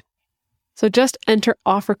good. So just enter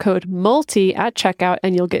offer code MULTI at checkout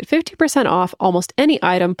and you'll get 50% off almost any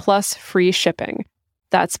item plus free shipping.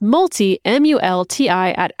 That's MULTI,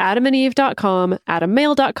 M-U-L-T-I, at adamandeve.com,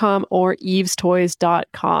 adammail.com, or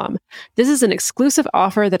evestoys.com. This is an exclusive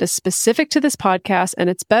offer that is specific to this podcast, and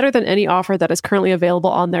it's better than any offer that is currently available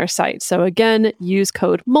on their site. So again, use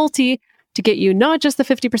code MULTI to get you not just the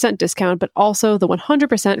 50% discount, but also the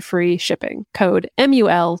 100% free shipping. Code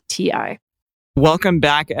MULTI. Welcome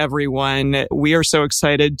back, everyone. We are so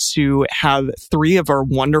excited to have three of our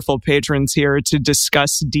wonderful patrons here to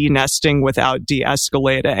discuss de-nesting without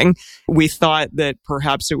de-escalating. We thought that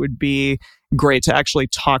perhaps it would be great to actually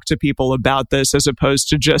talk to people about this as opposed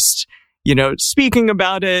to just, speaking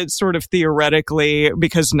about it sort of theoretically,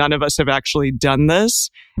 because none of us have actually done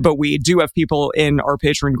this. But we do have people in our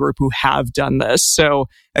patron group who have done this. So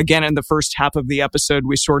again, in the first half of the episode,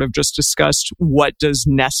 we sort of just discussed what does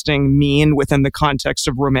nesting mean within the context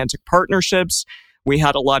of romantic partnerships. We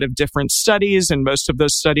had a lot of different studies, and most of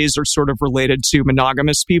those studies are sort of related to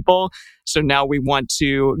monogamous people. So now we want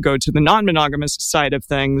to go to the non-monogamous side of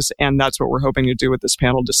things, and that's what we're hoping to do with this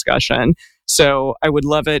panel discussion. So I would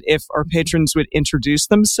love it if our patrons would introduce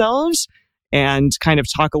themselves and kind of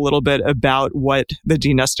talk a little bit about what the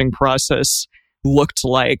de-nesting process looked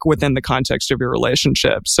like within the context of your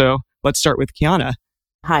relationship. So let's start with Kiana.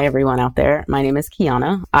 Hi, everyone out there. My name is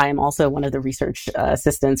Kiana. I am also one of the research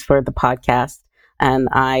assistants for the podcast. And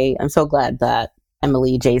I am so glad that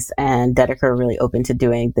Emily, Jace, and Dedeker are really open to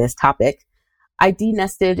doing this topic. I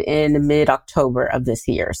de-nested in mid-October of this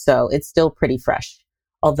year, so it's still pretty fresh.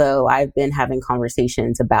 Although I've been having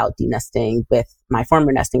conversations about de-nesting with my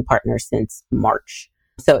former nesting partner since March.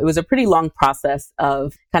 So it was a pretty long process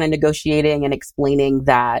of kind of negotiating and explaining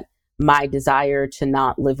that my desire to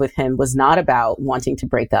not live with him was not about wanting to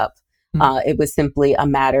break up. It was simply a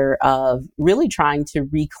matter of really trying to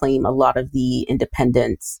reclaim a lot of the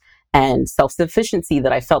independence and self-sufficiency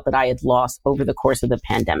that I felt that I had lost over the course of the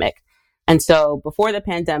pandemic. And so before the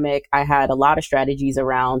pandemic, I had a lot of strategies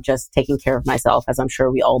around just taking care of myself, as I'm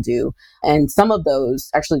sure we all do. And some of those,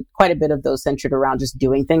 actually quite a bit of those, centered around just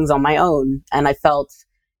doing things on my own. And I felt,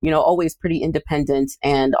 always pretty independent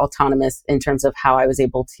and autonomous in terms of how I was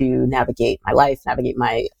able to navigate my life, navigate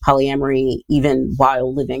my polyamory, even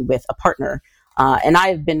while living with a partner. And I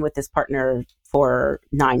have been with this partner for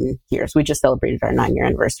 9 years. We just celebrated our 9-year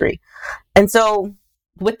anniversary. And so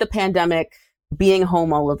with the pandemic, being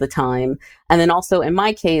home all of the time, and then also in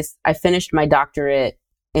my case, I finished my doctorate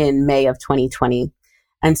in May of 2020.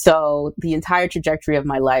 And so the entire trajectory of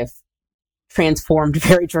my life transformed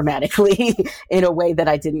very dramatically in a way that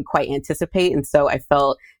I didn't quite anticipate. And so I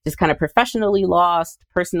felt just kind of professionally lost,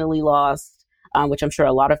 personally lost, which I'm sure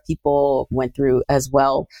a lot of people went through as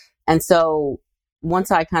well. And so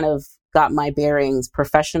once I kind of got my bearings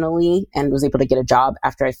professionally and was able to get a job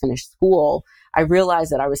after I finished school, I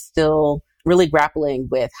realized that I was still really grappling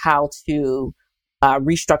with how to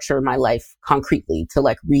restructure my life concretely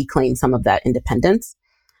to reclaim some of that independence.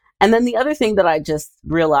 And then the other thing that I just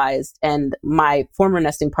realized, and my former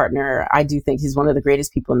nesting partner, I do think he's one of the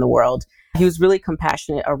greatest people in the world. He was really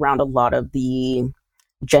compassionate around a lot of the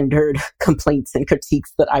gendered complaints and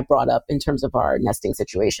critiques that I brought up in terms of our nesting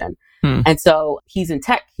situation. And so he's in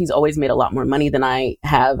tech. He's always made a lot more money than I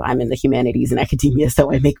have. I'm in the humanities and academia,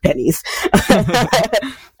 so I make pennies.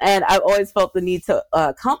 And I've always felt the need to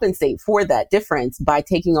compensate for that difference by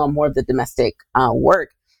taking on more of the domestic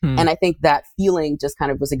work. And I think that feeling just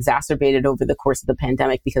kind of was exacerbated over the course of the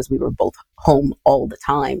pandemic because we were both home all the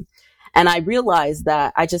time. And I realized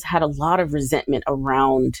that I just had a lot of resentment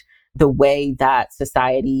around the way that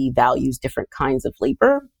society values different kinds of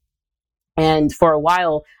labor. And for a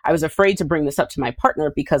while, I was afraid to bring this up to my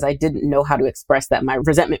partner because I didn't know how to express that my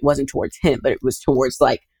resentment wasn't towards him, but it was towards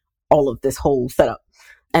all of this whole setup.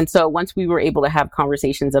 And so once we were able to have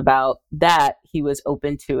conversations about that, he was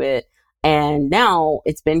open to it. And now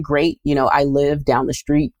it's been great. I live down the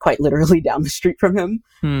street, quite literally down the street from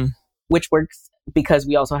him, which works because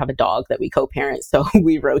we also have a dog that we co-parent. So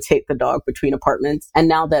we rotate the dog between apartments. And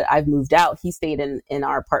now that I've moved out, he stayed in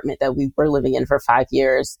our apartment that we were living in for 5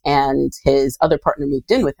 years, and his other partner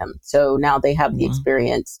moved in with him. So now they have the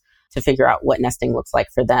experience to figure out what nesting looks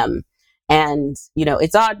like for them. And,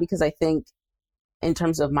 it's odd because I think in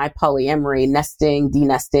terms of my polyamory, nesting,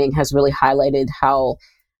 de-nesting has really highlighted how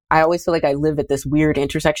I always feel like I live at this weird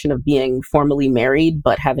intersection of being formally married,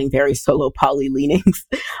 but having very solo poly leanings.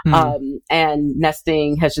 And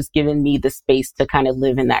nesting has just given me the space to kind of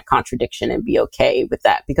live in that contradiction and be okay with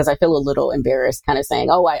that, because I feel a little embarrassed kind of saying,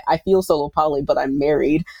 oh, I feel solo poly, but I'm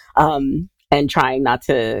married, and trying not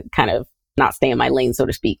to kind of not stay in my lane, so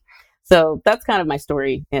to speak. So that's kind of my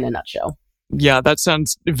story in a nutshell. Yeah, that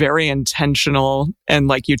sounds very intentional.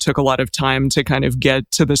 And you took a lot of time to kind of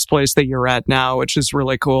get to this place that you're at now, which is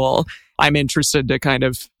really cool. I'm interested to kind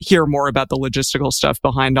of hear more about the logistical stuff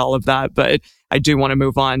behind all of that. But I do want to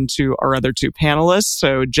move on to our other two panelists.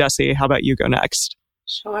 So Jessie, how about you go next?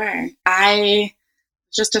 Sure. I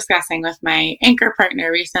was just discussing with my anchor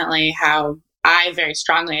partner recently how I very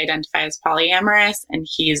strongly identify as polyamorous, and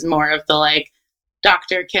he's more of the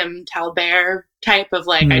Dr. Kim Talbert type of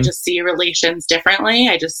like, I just see relations differently.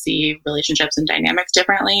 I just see relationships and dynamics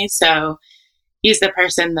differently. So he's the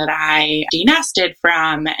person that I de-nested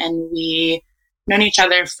from, and we known each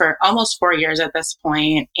other for almost 4 years at this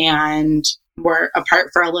point, and were apart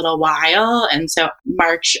for a little while. And so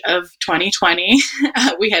March of 2020,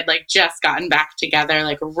 we had like just gotten back together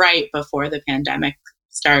like right before the pandemic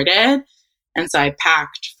started. And so I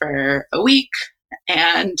packed for a week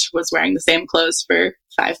and was wearing the same clothes for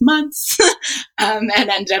 5 months and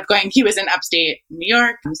ended up going. He was in upstate New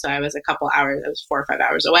York. So I was a couple hours, I was 4 or 5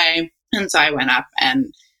 hours away. And so I went up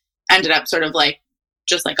and ended up sort of like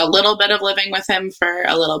just like a little bit of living with him for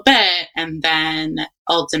a little bit. And then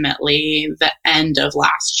ultimately, the end of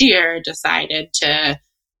last year, decided to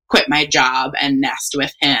quit my job and nest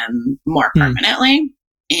with him more permanently.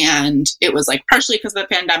 And it was like partially because of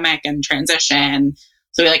the pandemic and transition.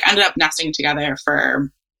 So we like ended up nesting together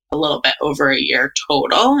for a little bit over a year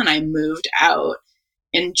total. And I moved out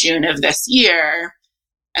in June of this year.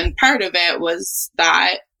 And part of it was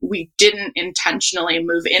that we didn't intentionally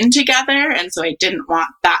move in together. And so I didn't want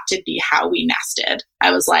that to be how we nested.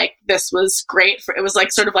 I was like, this was great it was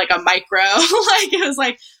like sort of like a micro, like it was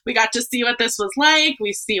like, we got to see what this was like.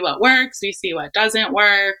 We see what works. We see what doesn't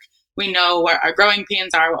work. We know where our growing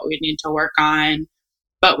pains are, what we need to work on.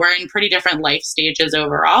 But we're in pretty different life stages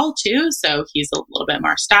overall too. So he's a little bit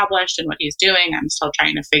more established in what he's doing. I'm still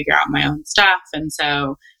trying to figure out my own stuff. And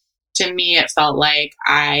so to me, it felt like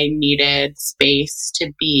I needed space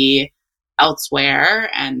to be elsewhere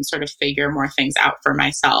and sort of figure more things out for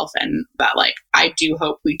myself. And that like, I do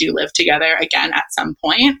hope we do live together again at some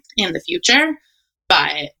point in the future,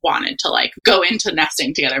 but wanted to like go into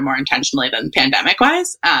nesting together more intentionally than pandemic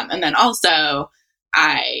wise. And then also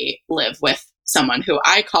I live with someone who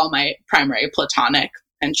I call my primary platonic,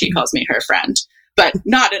 and she calls me her friend, but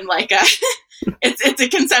not in like a, it's a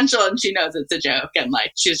consensual, and she knows it's a joke. And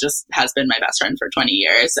like, she's just has been my best friend for 20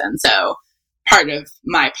 years. And so part of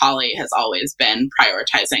my poly has always been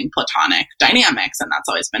prioritizing platonic dynamics. And that's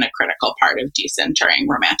always been a critical part of decentering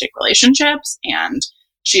romantic relationships. And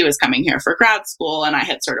she was coming here for grad school, and I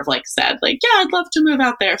had sort of like said like, yeah, I'd love to move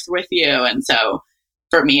out there with you. And so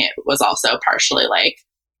for me, it was also partially like,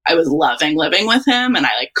 I was loving living with him, and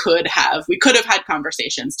we could have had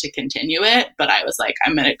conversations to continue it, but I was like,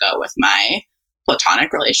 I'm going to go with my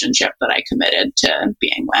platonic relationship that I committed to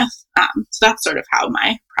being with. So that's sort of how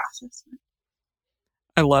my process went.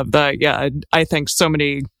 I love that. Yeah. I think so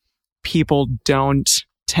many people don't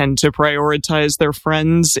tend to prioritize their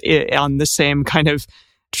friends on the same kind of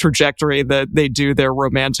trajectory that they do their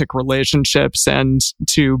romantic relationships, and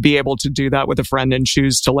to be able to do that with a friend and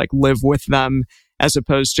choose to like live with them, as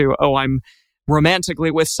opposed to, oh, I'm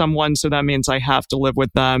romantically with someone, so that means I have to live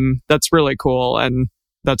with them. That's really cool. And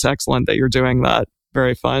that's excellent that you're doing that.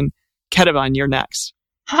 Very fun. Ketevan, you're next.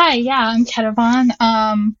 Hi, yeah, I'm Ketevan.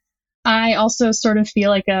 I also sort of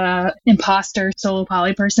feel like a imposter solo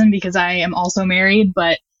poly person because I am also married,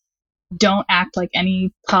 but don't act like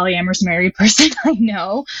any polyamorous married person I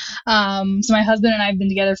know. So my husband and I have been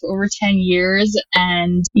together for over 10 years.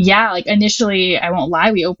 And yeah, like initially, I won't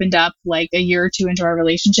lie, we opened up like a year or two into our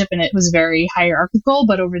relationship, and it was very hierarchical.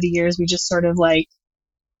 But over the years, we just sort of like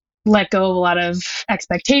let go of a lot of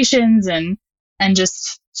expectations and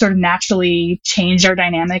just sort of naturally changed our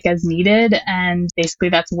dynamic as needed. And basically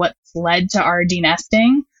that's what led to our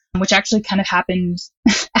de-nesting, which actually kind of happened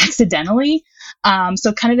accidentally.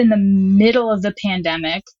 So kind of in the middle of the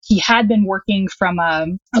pandemic, he had been working from a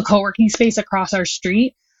co-working space across our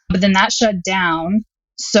street, but then that shut down.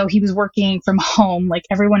 So he was working from home like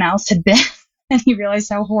everyone else had been, and he realized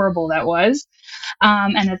how horrible that was.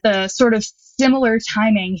 And at the sort of similar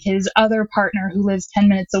timing, his other partner who lives 10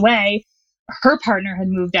 minutes away, her partner had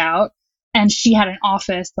moved out, and she had an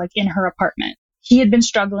office like in her apartment. He had been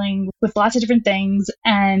struggling with lots of different things.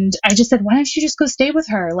 And I just said, why don't you just go stay with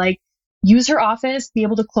her? Like, use her office, be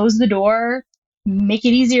able to close the door, make it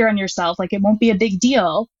easier on yourself. Like, it won't be a big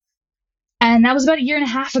deal. And that was about a year and a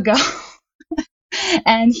half ago.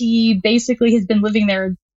 And he basically has been living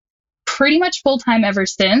there pretty much full time ever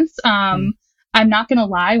since. I'm not going to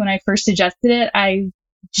lie. When I first suggested it, I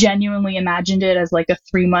genuinely imagined it as like a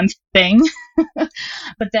 3-month thing.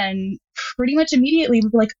 But then pretty much immediately we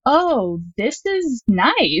were like, oh, this is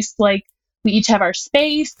nice. Like, we each have our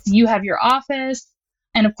space. You have your office.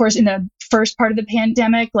 And of course, in the first part of the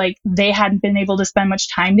pandemic, like they hadn't been able to spend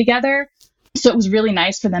much time together. So it was really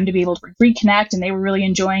nice for them to be able to reconnect, and they were really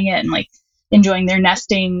enjoying it and like enjoying their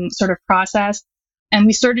nesting sort of process. And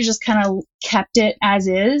we sort of just kind of kept it as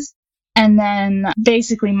is. And then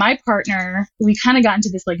basically my partner, we kind of got into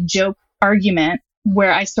this like joke argument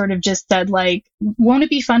where I sort of just said, like, won't it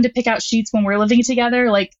be fun to pick out sheets when we're living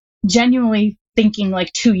together? Like, genuinely thinking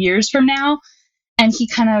like 2 years from now. And he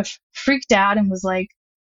kind of freaked out and was like,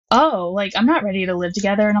 oh, like, I'm not ready to live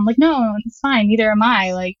together. And I'm like, no, it's fine. Neither am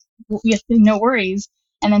I. Like, no worries.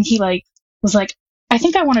 And then he like was like, I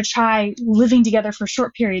think I want to try living together for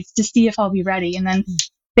short periods to see if I'll be ready. And then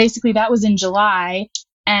basically that was in July.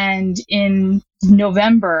 And in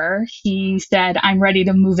November, he said, I'm ready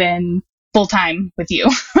to move in full time with you.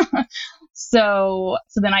 So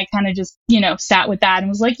then I kind of just, sat with that and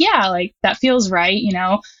was like, yeah, like that feels right.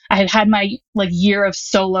 I had my like year of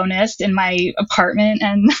soloness in my apartment,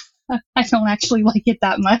 and I don't actually like it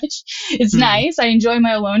that much. It's nice. I enjoy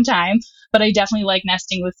my alone time, but I definitely like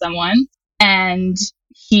nesting with someone. And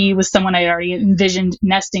he was someone I already envisioned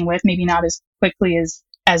nesting with, maybe not as quickly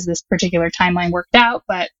as this particular timeline worked out,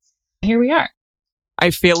 but here we are.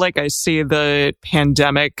 I feel like I see the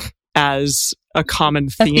pandemic as a common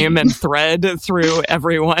theme and thread through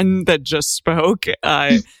everyone that just spoke,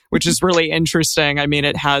 which is really interesting. I mean,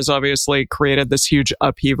 it has obviously created this huge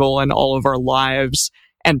upheaval in all of our lives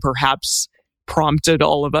and perhaps prompted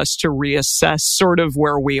all of us to reassess sort of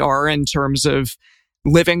where we are in terms of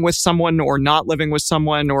living with someone or not living with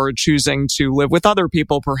someone, or choosing to live with other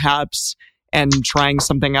people perhaps and trying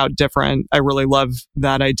something out different. I really love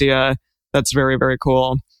that idea. That's very, very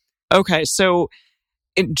cool. Okay, so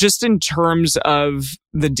just in terms of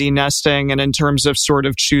the de-nesting and in terms of sort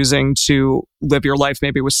of choosing to live your life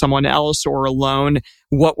maybe with someone else or alone,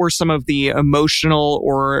 what were some of the emotional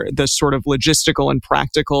or the sort of logistical and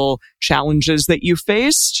practical challenges that you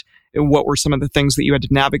faced? What were some of the things that you had to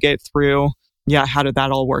navigate through? Yeah, how did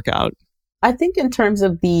that all work out? I think in terms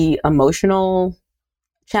of the emotional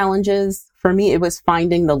challenges, for me, it was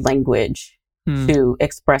finding the language to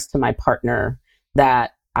express to my partner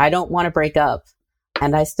that I don't want to break up.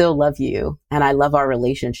 And I still love you, and I love our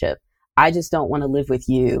relationship. I just don't want to live with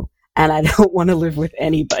you, and I don't want to live with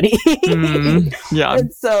anybody. Yeah.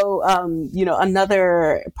 And so,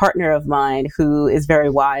 another partner of mine who is very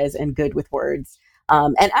wise and good with words,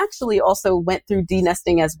 and actually also went through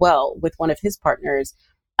de-nesting as well with one of his partners.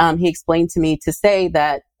 He explained to me to say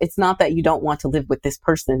that it's not that you don't want to live with this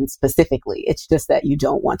person specifically. It's just that you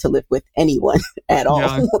don't want to live with anyone at all.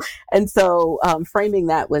 Yeah. And so framing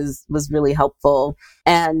that was really helpful.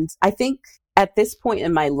 And I think at this point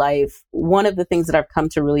in my life, one of the things that I've come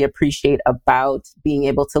to really appreciate about being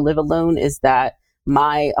able to live alone is that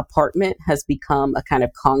my apartment has become a kind of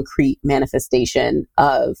concrete manifestation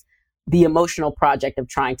of the emotional project of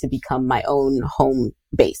trying to become my own home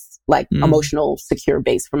base, like emotional secure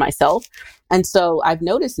base for myself. And so I've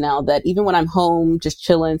noticed now that even when I'm home, just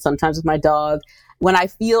chilling, sometimes with my dog, when I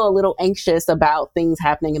feel a little anxious about things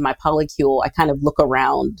happening in my polycule, I kind of look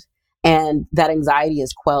around, and that anxiety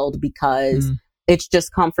is quelled because it's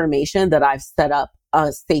just confirmation that I've set up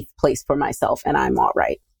a safe place for myself and I'm all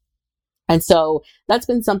right. And so that's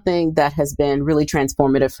been something that has been really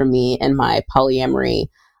transformative for me in my polyamory.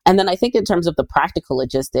 And then I think in terms of the practical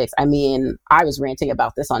logistics, I mean, I was ranting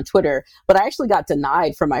about this on Twitter, but I actually got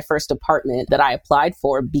denied for my first apartment that I applied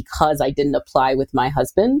for because I didn't apply with my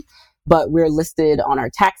husband, but we're listed on our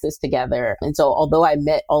taxes together. And so although I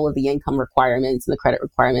met all of the income requirements and the credit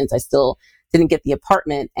requirements, I still didn't get the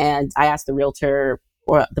apartment. And I asked the realtor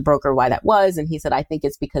or the broker why that was. And he said, I think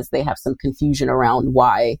it's because they have some confusion around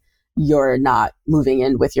why you're not moving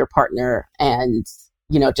in with your partner, and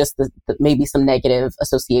just the maybe some negative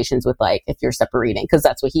associations with like if you're separating, because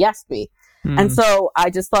that's what he asked me. And so I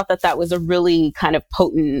just thought that was a really kind of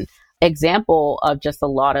potent example of just a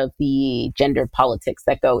lot of the gender politics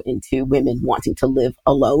that go into women wanting to live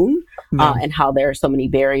alone, and how there are so many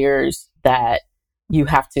barriers that you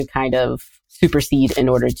have to kind of supersede in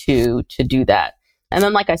order to do that. And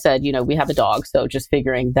then, like I said, we have a dog, so just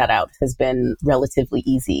figuring that out has been relatively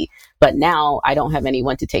easy. But now I don't have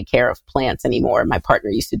anyone to take care of plants anymore. My partner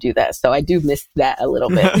used to do that. So I do miss that a little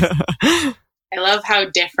bit. I love how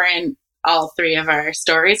different all three of our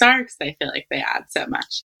stories are, because I feel like they add so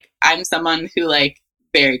much. I'm someone who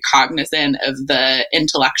very cognizant of the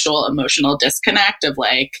intellectual emotional disconnect of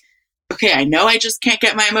okay, I know I just can't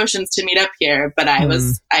get my emotions to meet up here, but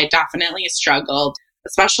I definitely struggled.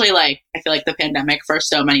 Especially I feel like the pandemic for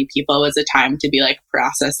so many people was a time to be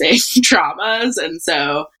processing traumas. And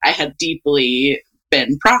so I had deeply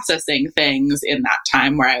been processing things in that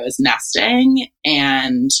time where I was nesting.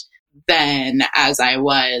 And then as I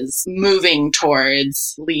was moving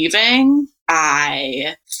towards leaving,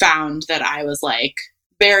 I found that I was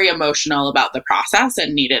very emotional about the process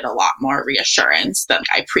and needed a lot more reassurance than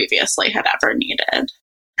I previously had ever needed.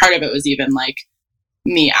 Part of it was even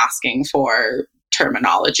me asking for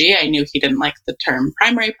terminology. I knew he didn't like the term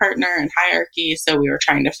primary partner and hierarchy. So we were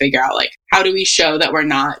trying to figure out like, how do we show that we're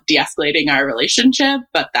not de-escalating our relationship,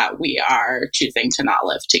 but that we are choosing to not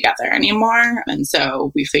live together anymore. And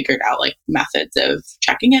so we figured out like methods of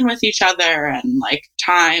checking in with each other and like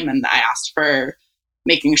time. And I asked for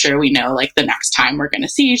making sure we know like the next time we're going to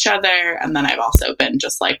see each other. And then I've also been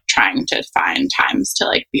just like trying to find times to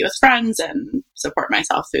like be with friends and support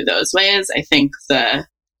myself through those ways. I think the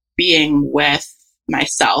being with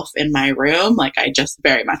myself in my room, like I just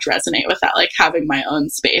very much resonate with that. Like having my own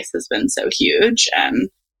space has been so huge. And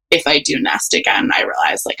if I do nest again, I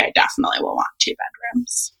realize like I definitely will want 2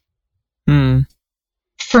 bedrooms.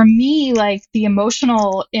 For me, like the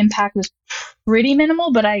emotional impact was pretty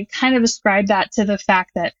minimal, but I kind of ascribe that to the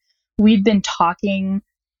fact that we'd been talking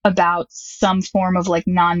about some form of like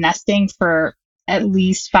non-nesting for at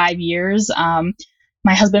least 5 years.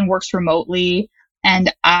 My husband works remotely,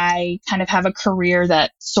 and I kind of have a career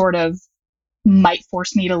that sort of might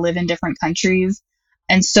force me to live in different countries.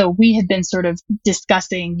 And so we had been sort of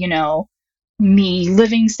discussing, you know, me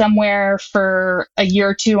living somewhere for a year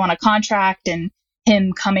or two on a contract and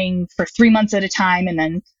him coming for 3 months at a time and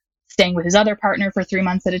then staying with his other partner for 3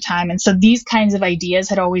 months at a time. And so these kinds of ideas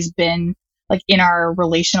had always been like in our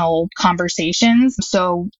relational conversations.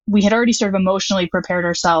 So we had already sort of emotionally prepared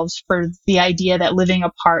ourselves for the idea that living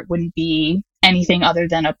apart wouldn't be anything other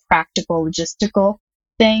than a practical logistical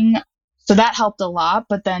thing. So that helped a lot.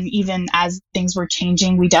 But then even as things were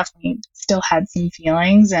changing, we definitely still had some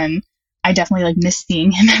feelings, and I definitely like missed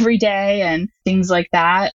seeing him every day and things like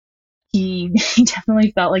that. He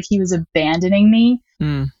definitely felt like he was abandoning me.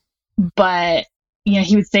 But, you know,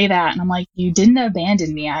 he would say that and I'm like, you didn't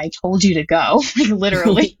abandon me. I told you to go, like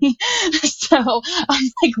literally. So I'm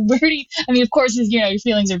like, where do you, I mean, of course, you know, your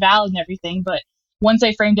feelings are valid and everything. But once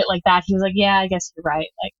I framed it like that, he was like, yeah, I guess you're right.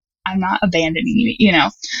 Like, I'm not abandoning you, you know?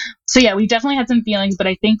 So yeah, we definitely had some feelings, but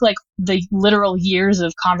I think like the literal years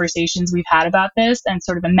of conversations we've had about this and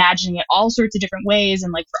sort of imagining it all sorts of different ways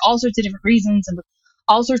and like for all sorts of different reasons and with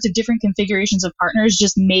all sorts of different configurations of partners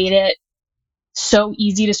just made it so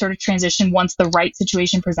easy to sort of transition once the right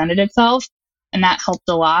situation presented itself. And that helped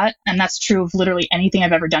a lot. And that's true of literally anything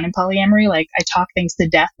I've ever done in polyamory. Like I talk things to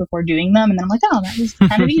death before doing them. And then I'm like, oh, that was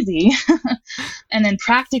kind of easy. And then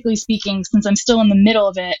practically speaking, since I'm still in the middle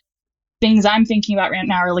of it, things I'm thinking about right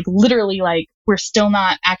now are like literally like we're still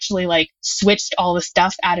not actually like switched all the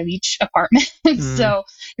stuff out of each apartment. So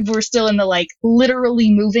if we're still in the like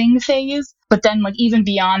literally moving phase, but then like even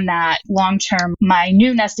beyond that long term, my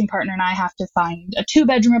new nesting partner and I have to find a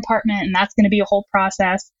 2-bedroom apartment, and that's going to be a whole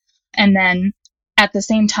process. And then at the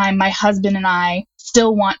same time, my husband and I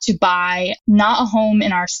still want to buy not a home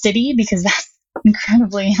in our city because that's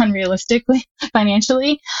incredibly unrealistic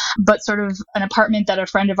financially, but sort of an apartment that a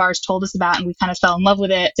friend of ours told us about, and we kind of fell in love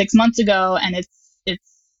with it 6 months ago, and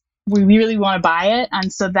we really want to buy it.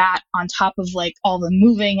 And so that on top of like all the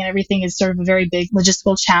moving and everything is sort of a very big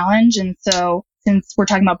logistical challenge. And so since we're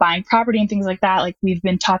talking about buying property and things like that, like we've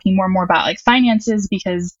been talking more and more about like finances,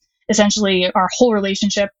 because essentially our whole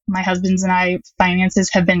relationship, my husband's and I, finances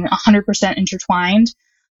have been 100% intertwined.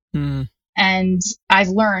 And I've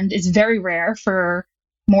learned it's very rare for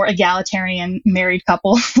more egalitarian married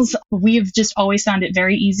couples. We've just always found it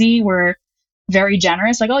very easy. We're very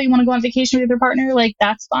generous. Like, oh, you want to go on vacation with your partner? Like,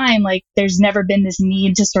 that's fine. Like, there's never been this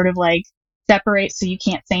need to sort of like separate so you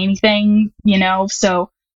can't say anything, you know? So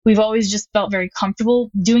we've always just felt very comfortable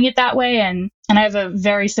doing it that way. And I have a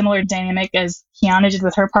very similar dynamic as Kiana did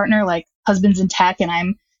with her partner, like husband's in tech and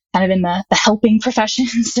I'm kind of in the helping profession.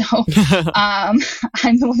 So I'm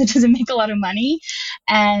the one that doesn't make a lot of money,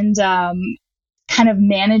 and kind of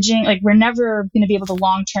managing, like we're never going to be able to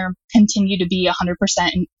long-term continue to be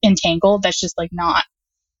 100% entangled. That's just like not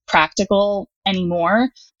practical anymore.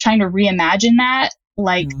 Trying to reimagine that,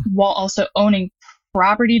 like while also owning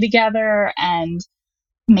property together and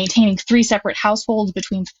maintaining 3 separate households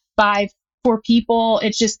between 4 people.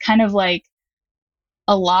 It's just kind of like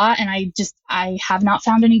a lot. And I have not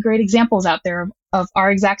found any great examples out there of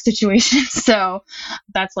our exact situation. So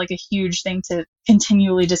that's like a huge thing to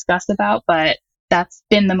continually discuss about, but that's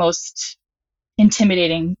been the most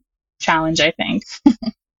intimidating challenge, I think.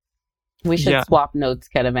 We should swap notes,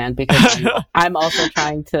 Kedavan, because I'm also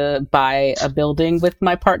trying to buy a building with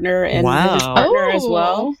my partner and his partner as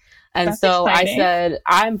well. And so exciting. I said,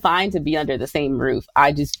 I'm fine to be under the same roof.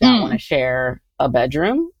 I just don't want to share a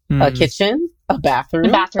bedroom, a kitchen, a bathroom.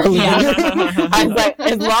 Yeah. I was like,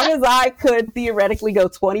 as long as I could theoretically go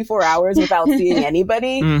 24 hours without seeing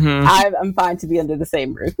anybody, I'm fine to be under the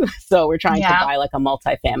same roof. So we're trying to buy like a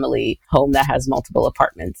multifamily home that has multiple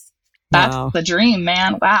apartments. That's Wow. the dream,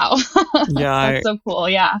 man. Wow. Yeah. That's so cool.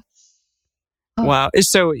 Yeah. Wow.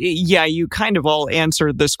 So, yeah, you kind of all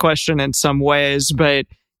answered this question in some ways, but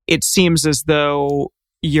it seems as though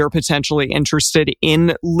you're potentially interested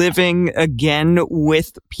in living again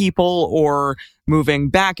with people or moving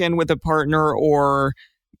back in with a partner or,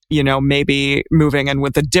 maybe moving in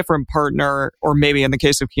with a different partner, or maybe in the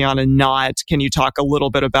case of Kiana, not. Can you talk a little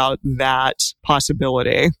bit about that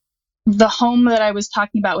possibility? The home that I was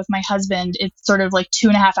talking about with my husband, it's sort of like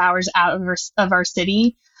 2.5 hours out of our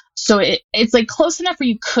city. So it's like close enough where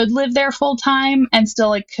you could live there full time and still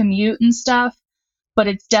like commute and stuff. But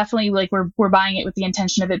it's definitely like we're buying it with the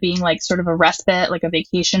intention of it being like sort of a respite, like a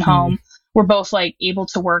vacation home. We're both like able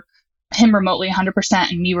to work, him remotely 100%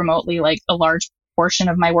 and me remotely, like a large portion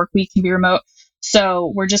of my work week can be remote.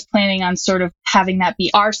 So we're just planning on sort of having that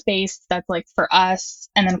be our space that's like for us.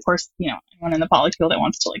 And then of course, anyone in the poly field that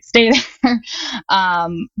wants to like stay there.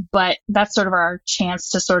 But that's sort of our chance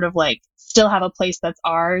to sort of like still have a place that's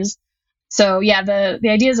ours. So yeah, the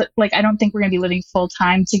idea is that like, I don't think we're going to be living full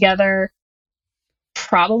time together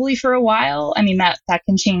probably for a while. I mean, that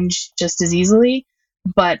can change just as easily.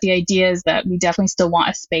 But the idea is that we definitely still want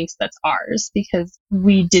a space that's ours because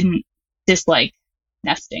we didn't dislike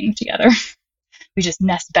nesting together. We just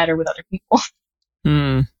nest better with other people.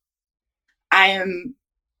 I am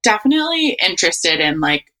definitely interested in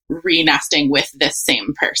like re-nesting with this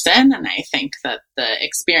same person. And I think that the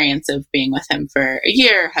experience of being with him for a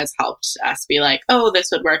year has helped us be like, oh, this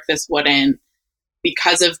would work, this wouldn't.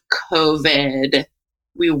 Because of COVID,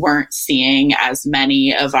 we weren't seeing as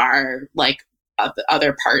many of our like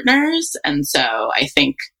other partners. And so I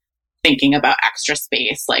think thinking about extra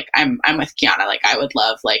space, like I'm with Kiana, like I would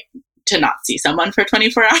love like to not see someone for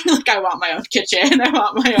 24 hours. Like I want my own kitchen. I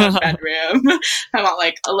want my own bedroom. I want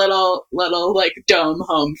like a little like dome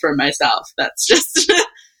home for myself. That's just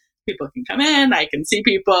people can come in. I can see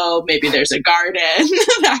people. Maybe there's a garden,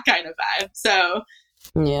 that kind of vibe. So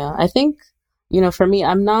yeah, I think, for me,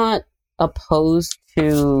 I'm not opposed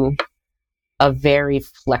to a very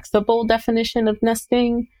flexible definition of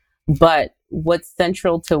nesting, but what's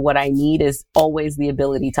central to what I need is always the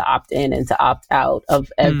ability to opt in and to opt out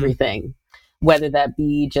of everything, whether that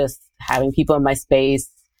be just having people in my space.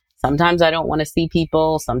 Sometimes I don't want to see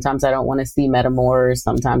people. Sometimes I don't want to see metamors.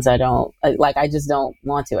 Sometimes I just don't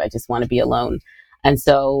want to. I just want to be alone. And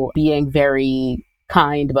so being very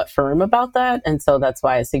kind but firm about that. And so that's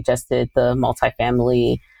why I suggested the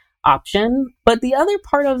multifamily option. But the other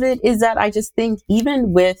part of it is that I just think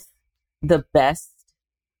even with the best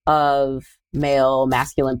of male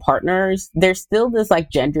masculine partners, there's still this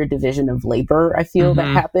like gender division of labor, I feel,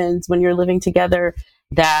 that happens when you're living together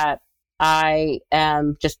that I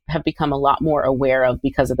have become a lot more aware of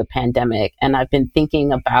because of the pandemic. And I've been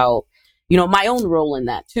thinking about, my own role in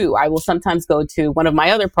that too. I will sometimes go to one of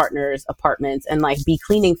my other partner's apartments and like be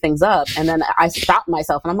cleaning things up. And then I stop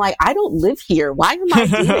myself and I'm like, I don't live here. Why am I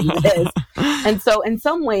doing this? And so in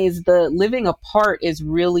some ways, the living apart is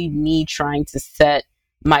really me trying to set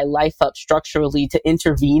my life up structurally to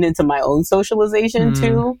intervene into my own socialization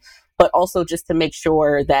too, but also just to make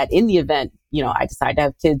sure that in the event, I decide to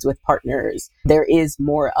have kids with partners, there is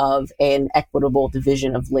more of an equitable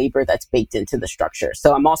division of labor that's baked into the structure.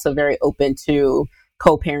 So I'm also very open to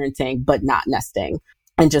co-parenting, but not nesting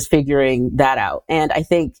and just figuring that out. And I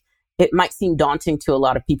think it might seem daunting to a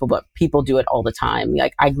lot of people, but people do it all the time.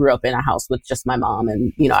 Like I grew up in a house with just my mom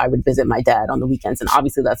and, I would visit my dad on the weekends. And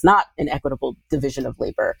obviously that's not an equitable division of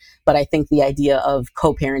labor. But I think the idea of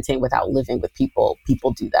co-parenting without living with people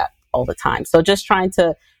do that all the time. So just trying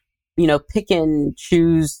to, pick and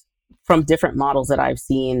choose from different models that I've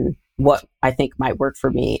seen what I think might work for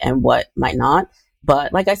me and what might not.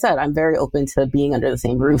 But like I said, I'm very open to being under the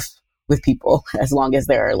same roof with people as long as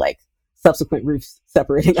there are like subsequent roofs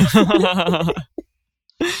separating us.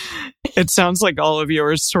 It sounds like all of you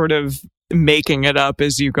are sort of making it up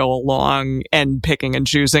as you go along and picking and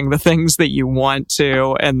choosing the things that you want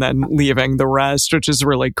to and then leaving the rest, which is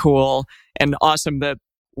really cool and awesome that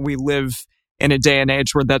we live in a day and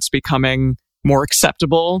age where that's becoming more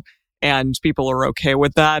acceptable and people are okay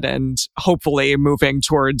with that, and hopefully moving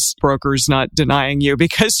towards brokers not denying you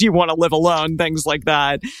because you want to live alone, things like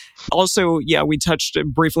that. Also, yeah, we touched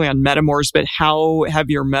briefly on metamors, but how have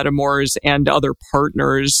your metamors and other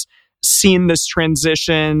partners seen this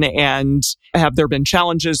transition, and have there been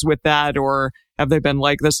challenges with that, or have they been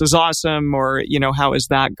like, this is awesome, or, how has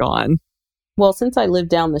that gone? Well, since I live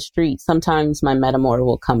down the street, sometimes my metamor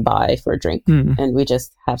will come by for a drink and we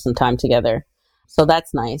just have some time together. So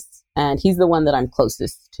that's nice. And he's the one that I'm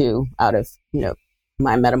closest to out of,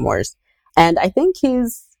 my metamors. And I think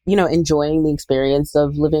he's enjoying the experience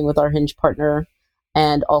of living with our Hinge partner.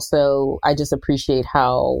 And also, I just appreciate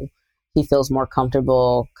how he feels more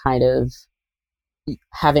comfortable kind of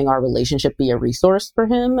having our relationship be a resource for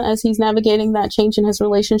him as he's navigating that change in his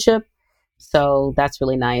relationship. So that's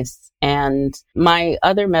really nice. And my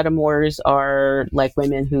other metamors are like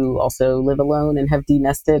women who also live alone and have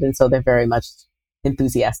de-nested. And so they're very much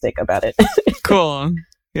enthusiastic about it. Cool.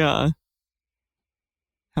 Yeah.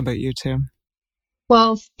 How about you two?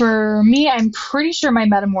 Well, for me, I'm pretty sure my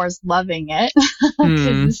metamor is loving it.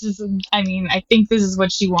 'Cause this is, I think this is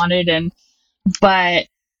what she wanted. But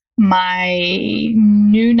my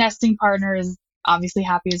new nesting partner is obviously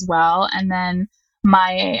happy as well. And then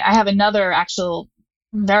I have another actual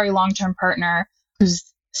very long-term partner who's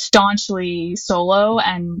staunchly solo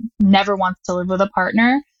and never wants to live with a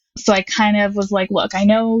partner. So I kind of was like, look, I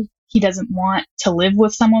know he doesn't want to live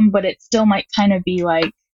with someone, but it still might kind of be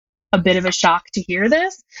like a bit of a shock to hear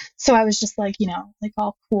this. So I was just like, like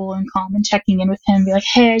all cool and calm and checking in with him, be like,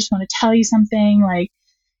 hey, I just want to tell you something. Like,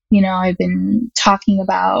 I've been talking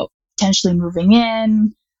about potentially moving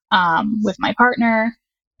in with my partner,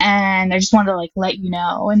 and I just wanted to like let you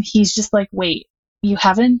know. And he's just like, wait, you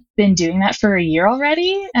haven't been doing that for a year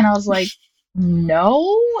already? And I was like,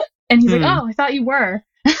 no. And he's like, oh, I thought you were.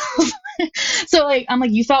 So like, I'm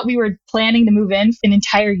like, you thought we were planning to move in an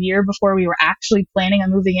entire year before we were actually planning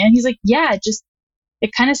on moving in? He's like, yeah,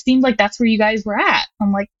 it kind of seemed like that's where you guys were at.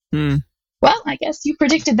 I'm like, well, I guess you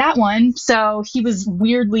predicted that one. So he was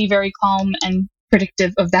weirdly very calm and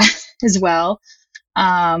predictive of that as well.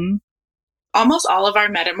 Almost all of our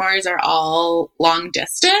metamors are all long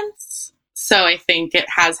distance. So I think it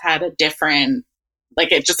has had a different,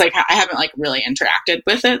 like, it just like, I haven't like really interacted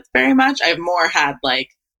with it very much. I've more had like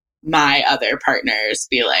my other partners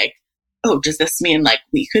be like, oh, does this mean like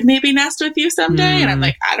we could maybe nest with you someday? And I'm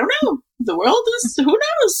like, I don't know. The world is, who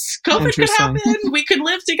knows? COVID could happen. We could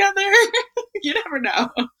live together. You never know.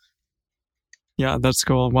 Yeah, that's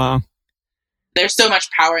cool. Wow. There's so much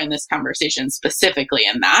power in this conversation, specifically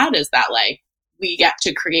in that, is that like we get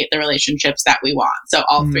to create the relationships that we want. So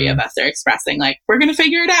all three of us are expressing like, we're going to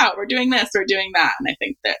figure it out. We're doing this, we're doing that. And I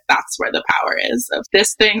think that that's where the power is of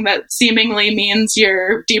this thing that seemingly means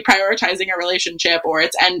you're deprioritizing a relationship or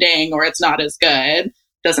it's ending or it's not as good.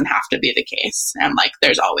 Doesn't have to be the case. And like,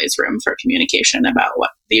 there's always room for communication about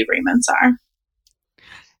what the agreements are.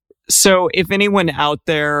 So if anyone out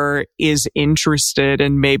there is interested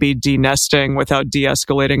in maybe de-nesting without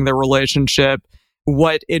de-escalating the relationship,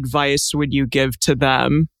 what advice would you give to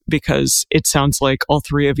them? Because it sounds like all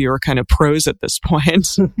three of you are kind of pros at this point.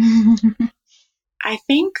 I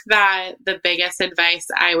think that the biggest advice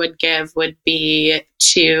I would give would be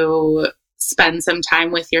to spend some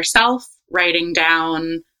time with yourself, writing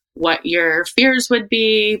down what your fears would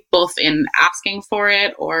be, both in asking for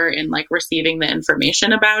it or in like receiving the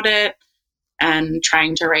information about it, and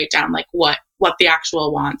trying to write down like what the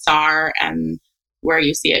actual wants are and where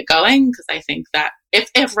you see it going. Because I think that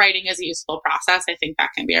if writing is a useful process, I think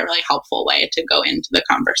that can be a really helpful way to go into the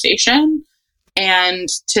conversation, and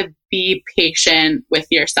to be patient with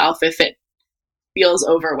yourself if it feels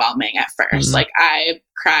overwhelming at first. Like I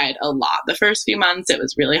cried a lot the first few months. It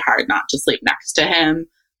was really hard not to sleep next to him.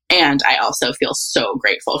 And I also feel so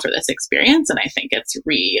grateful for this experience. And I think it's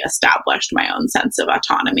re-established my own sense of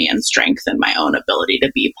autonomy and strength and my own ability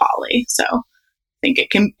to be poly. So I think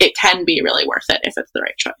it can be really worth it if it's the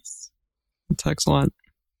right choice. That's excellent.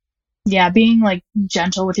 Yeah, being like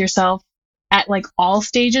gentle with yourself at like all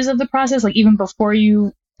stages of the process, like even before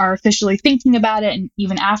you are officially thinking about it and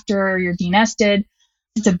even after you're de-nested,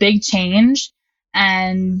 it's a big change.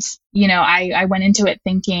 And, I went into it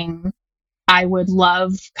thinking I would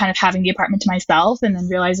love kind of having the apartment to myself, and then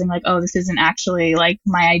realizing like, oh, this isn't actually like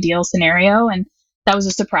my ideal scenario. And that was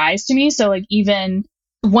a surprise to me. So like, even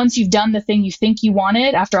once you've done the thing you think you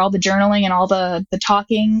wanted after all the journaling and all the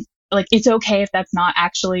talking, like it's okay if that's not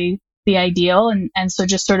actually the ideal. And so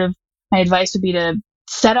just sort of my advice would be to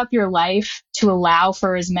set up your life to allow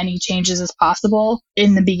for as many changes as possible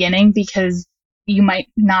in the beginning, because you might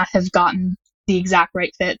not have gotten the exact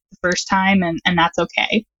right fit the first time, and that's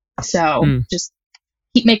okay. So just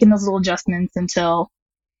keep making those little adjustments until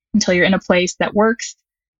you're in a place that works,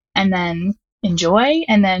 and then enjoy.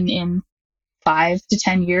 And then in 5 to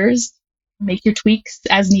 10 years, make your tweaks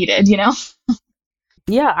as needed,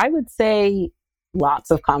 Yeah, I would say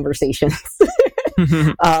lots of conversations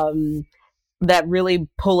that really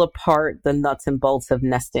pull apart the nuts and bolts of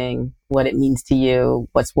nesting, what it means to you,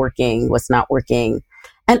 what's working, what's not working.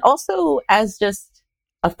 And also as just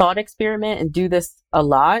a thought experiment, and do this a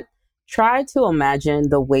lot, try to imagine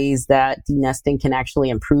the ways that de-nesting can actually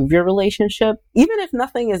improve your relationship, even if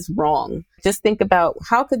nothing is wrong. Just think about,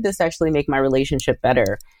 how could this actually make my relationship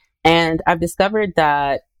better? And I've discovered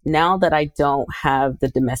that now that I don't have the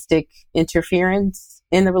domestic interference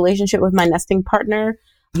in the relationship with my nesting partner,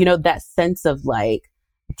 you know, that sense of like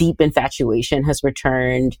deep infatuation has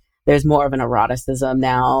returned. There's more of an eroticism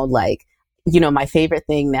now. Like, you know, my favorite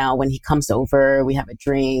thing now, when he comes over, we have a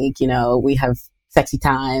drink, you know, we have sexy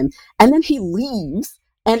time, and then he leaves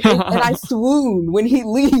and I swoon when he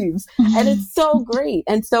leaves, and it's so great.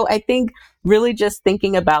 And so I think really just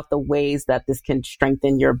thinking about the ways that this can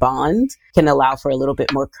strengthen your bond can allow for a little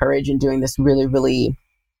bit more courage in doing this really, really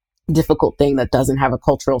difficult thing that doesn't have a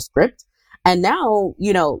cultural script. And now,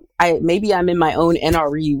 you know, maybe I'm in my own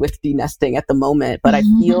NRE with de-nesting at the moment, but I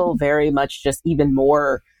feel very much just even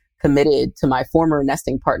more committed to my former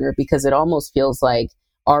nesting partner, because it almost feels like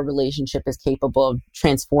our relationship is capable of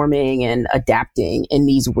transforming and adapting in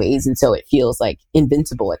these ways. And so it feels like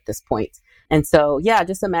invincible at this point. And so, yeah,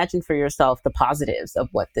 just imagine for yourself the positives of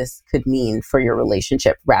what this could mean for your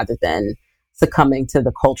relationship, rather than succumbing to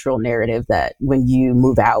the cultural narrative that when you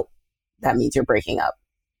move out, that means you're breaking up.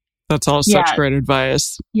 That's all such great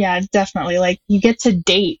advice. Yeah, definitely. Like, you get to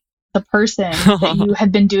date the person that you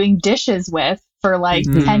had been doing dishes with for like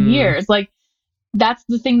 10 years. Like, that's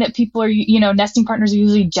the thing that people are, you know, nesting partners are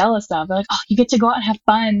usually jealous of. They're like, oh, you get to go out and have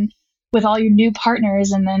fun with all your new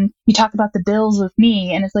partners, and then you talk about the bills with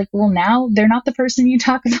me. And it's like, well, now they're not the person you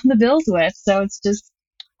talk about the bills with. So it's just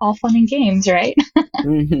all fun and games, right?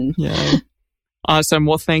 Yeah. Awesome.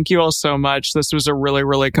 Well, thank you all so much. This was a really,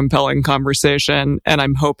 really compelling conversation. And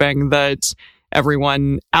I'm hoping that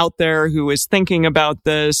everyone out there who is thinking about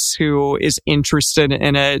this, who is interested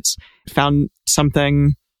in it, found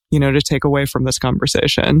something, you know, to take away from this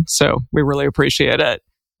conversation. So we really appreciate it.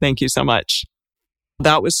 Thank you so much.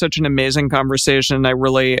 That was such an amazing conversation. I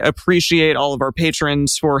really appreciate all of our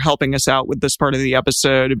patrons for helping us out with this part of the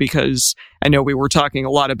episode, because I know we were talking a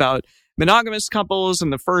lot about monogamous couples in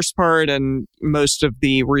the first part, and most of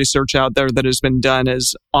the research out there that has been done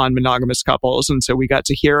is on monogamous couples. And so we got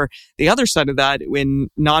to hear the other side of that in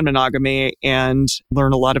non-monogamy and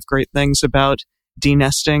learn a lot of great things about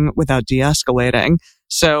de-nesting without de-escalating.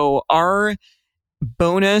 So our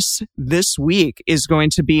bonus this week is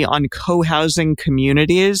going to be on co-housing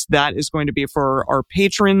communities. That is going to be for our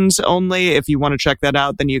patrons only. If you want to check that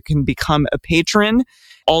out, then you can become a patron.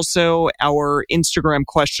 Also, our Instagram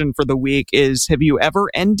question for the week is, have you ever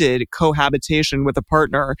ended cohabitation with a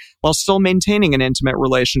partner while still maintaining an intimate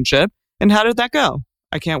relationship? And how did that go?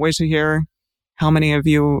 I can't wait to hear how many of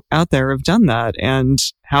you out there have done that and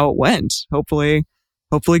how it went. Hopefully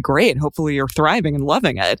great. Hopefully you're thriving and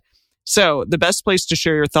loving it. So the best place to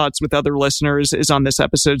share your thoughts with other listeners is on this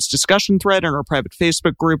episode's discussion thread in our private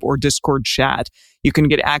Facebook group or Discord chat. You can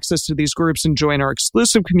get access to these groups and join our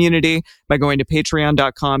exclusive community by going to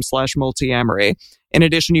patreon.com/multiamory. In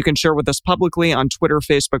addition, you can share with us publicly on Twitter,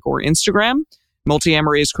 Facebook, or Instagram.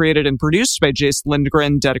 Multiamory is created and produced by Jace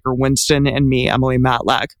Lindgren, Dedeker Winston, and me, Emily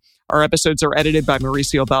Matlack. Our episodes are edited by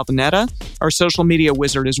Mauricio Balvanetta. Our social media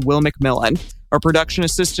wizard is Will McMillan. Our production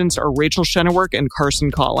assistants are Rachel Shennewerk and Carson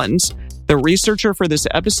Collins. The researcher for this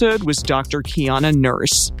episode was Dr. Kiana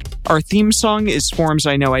Nurse. Our theme song is Forms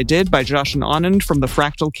I Know I Did by Josh and Anand from the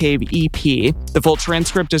Fractal Cave EP. The full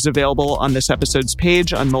transcript is available on this episode's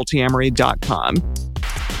page on multiamory.com.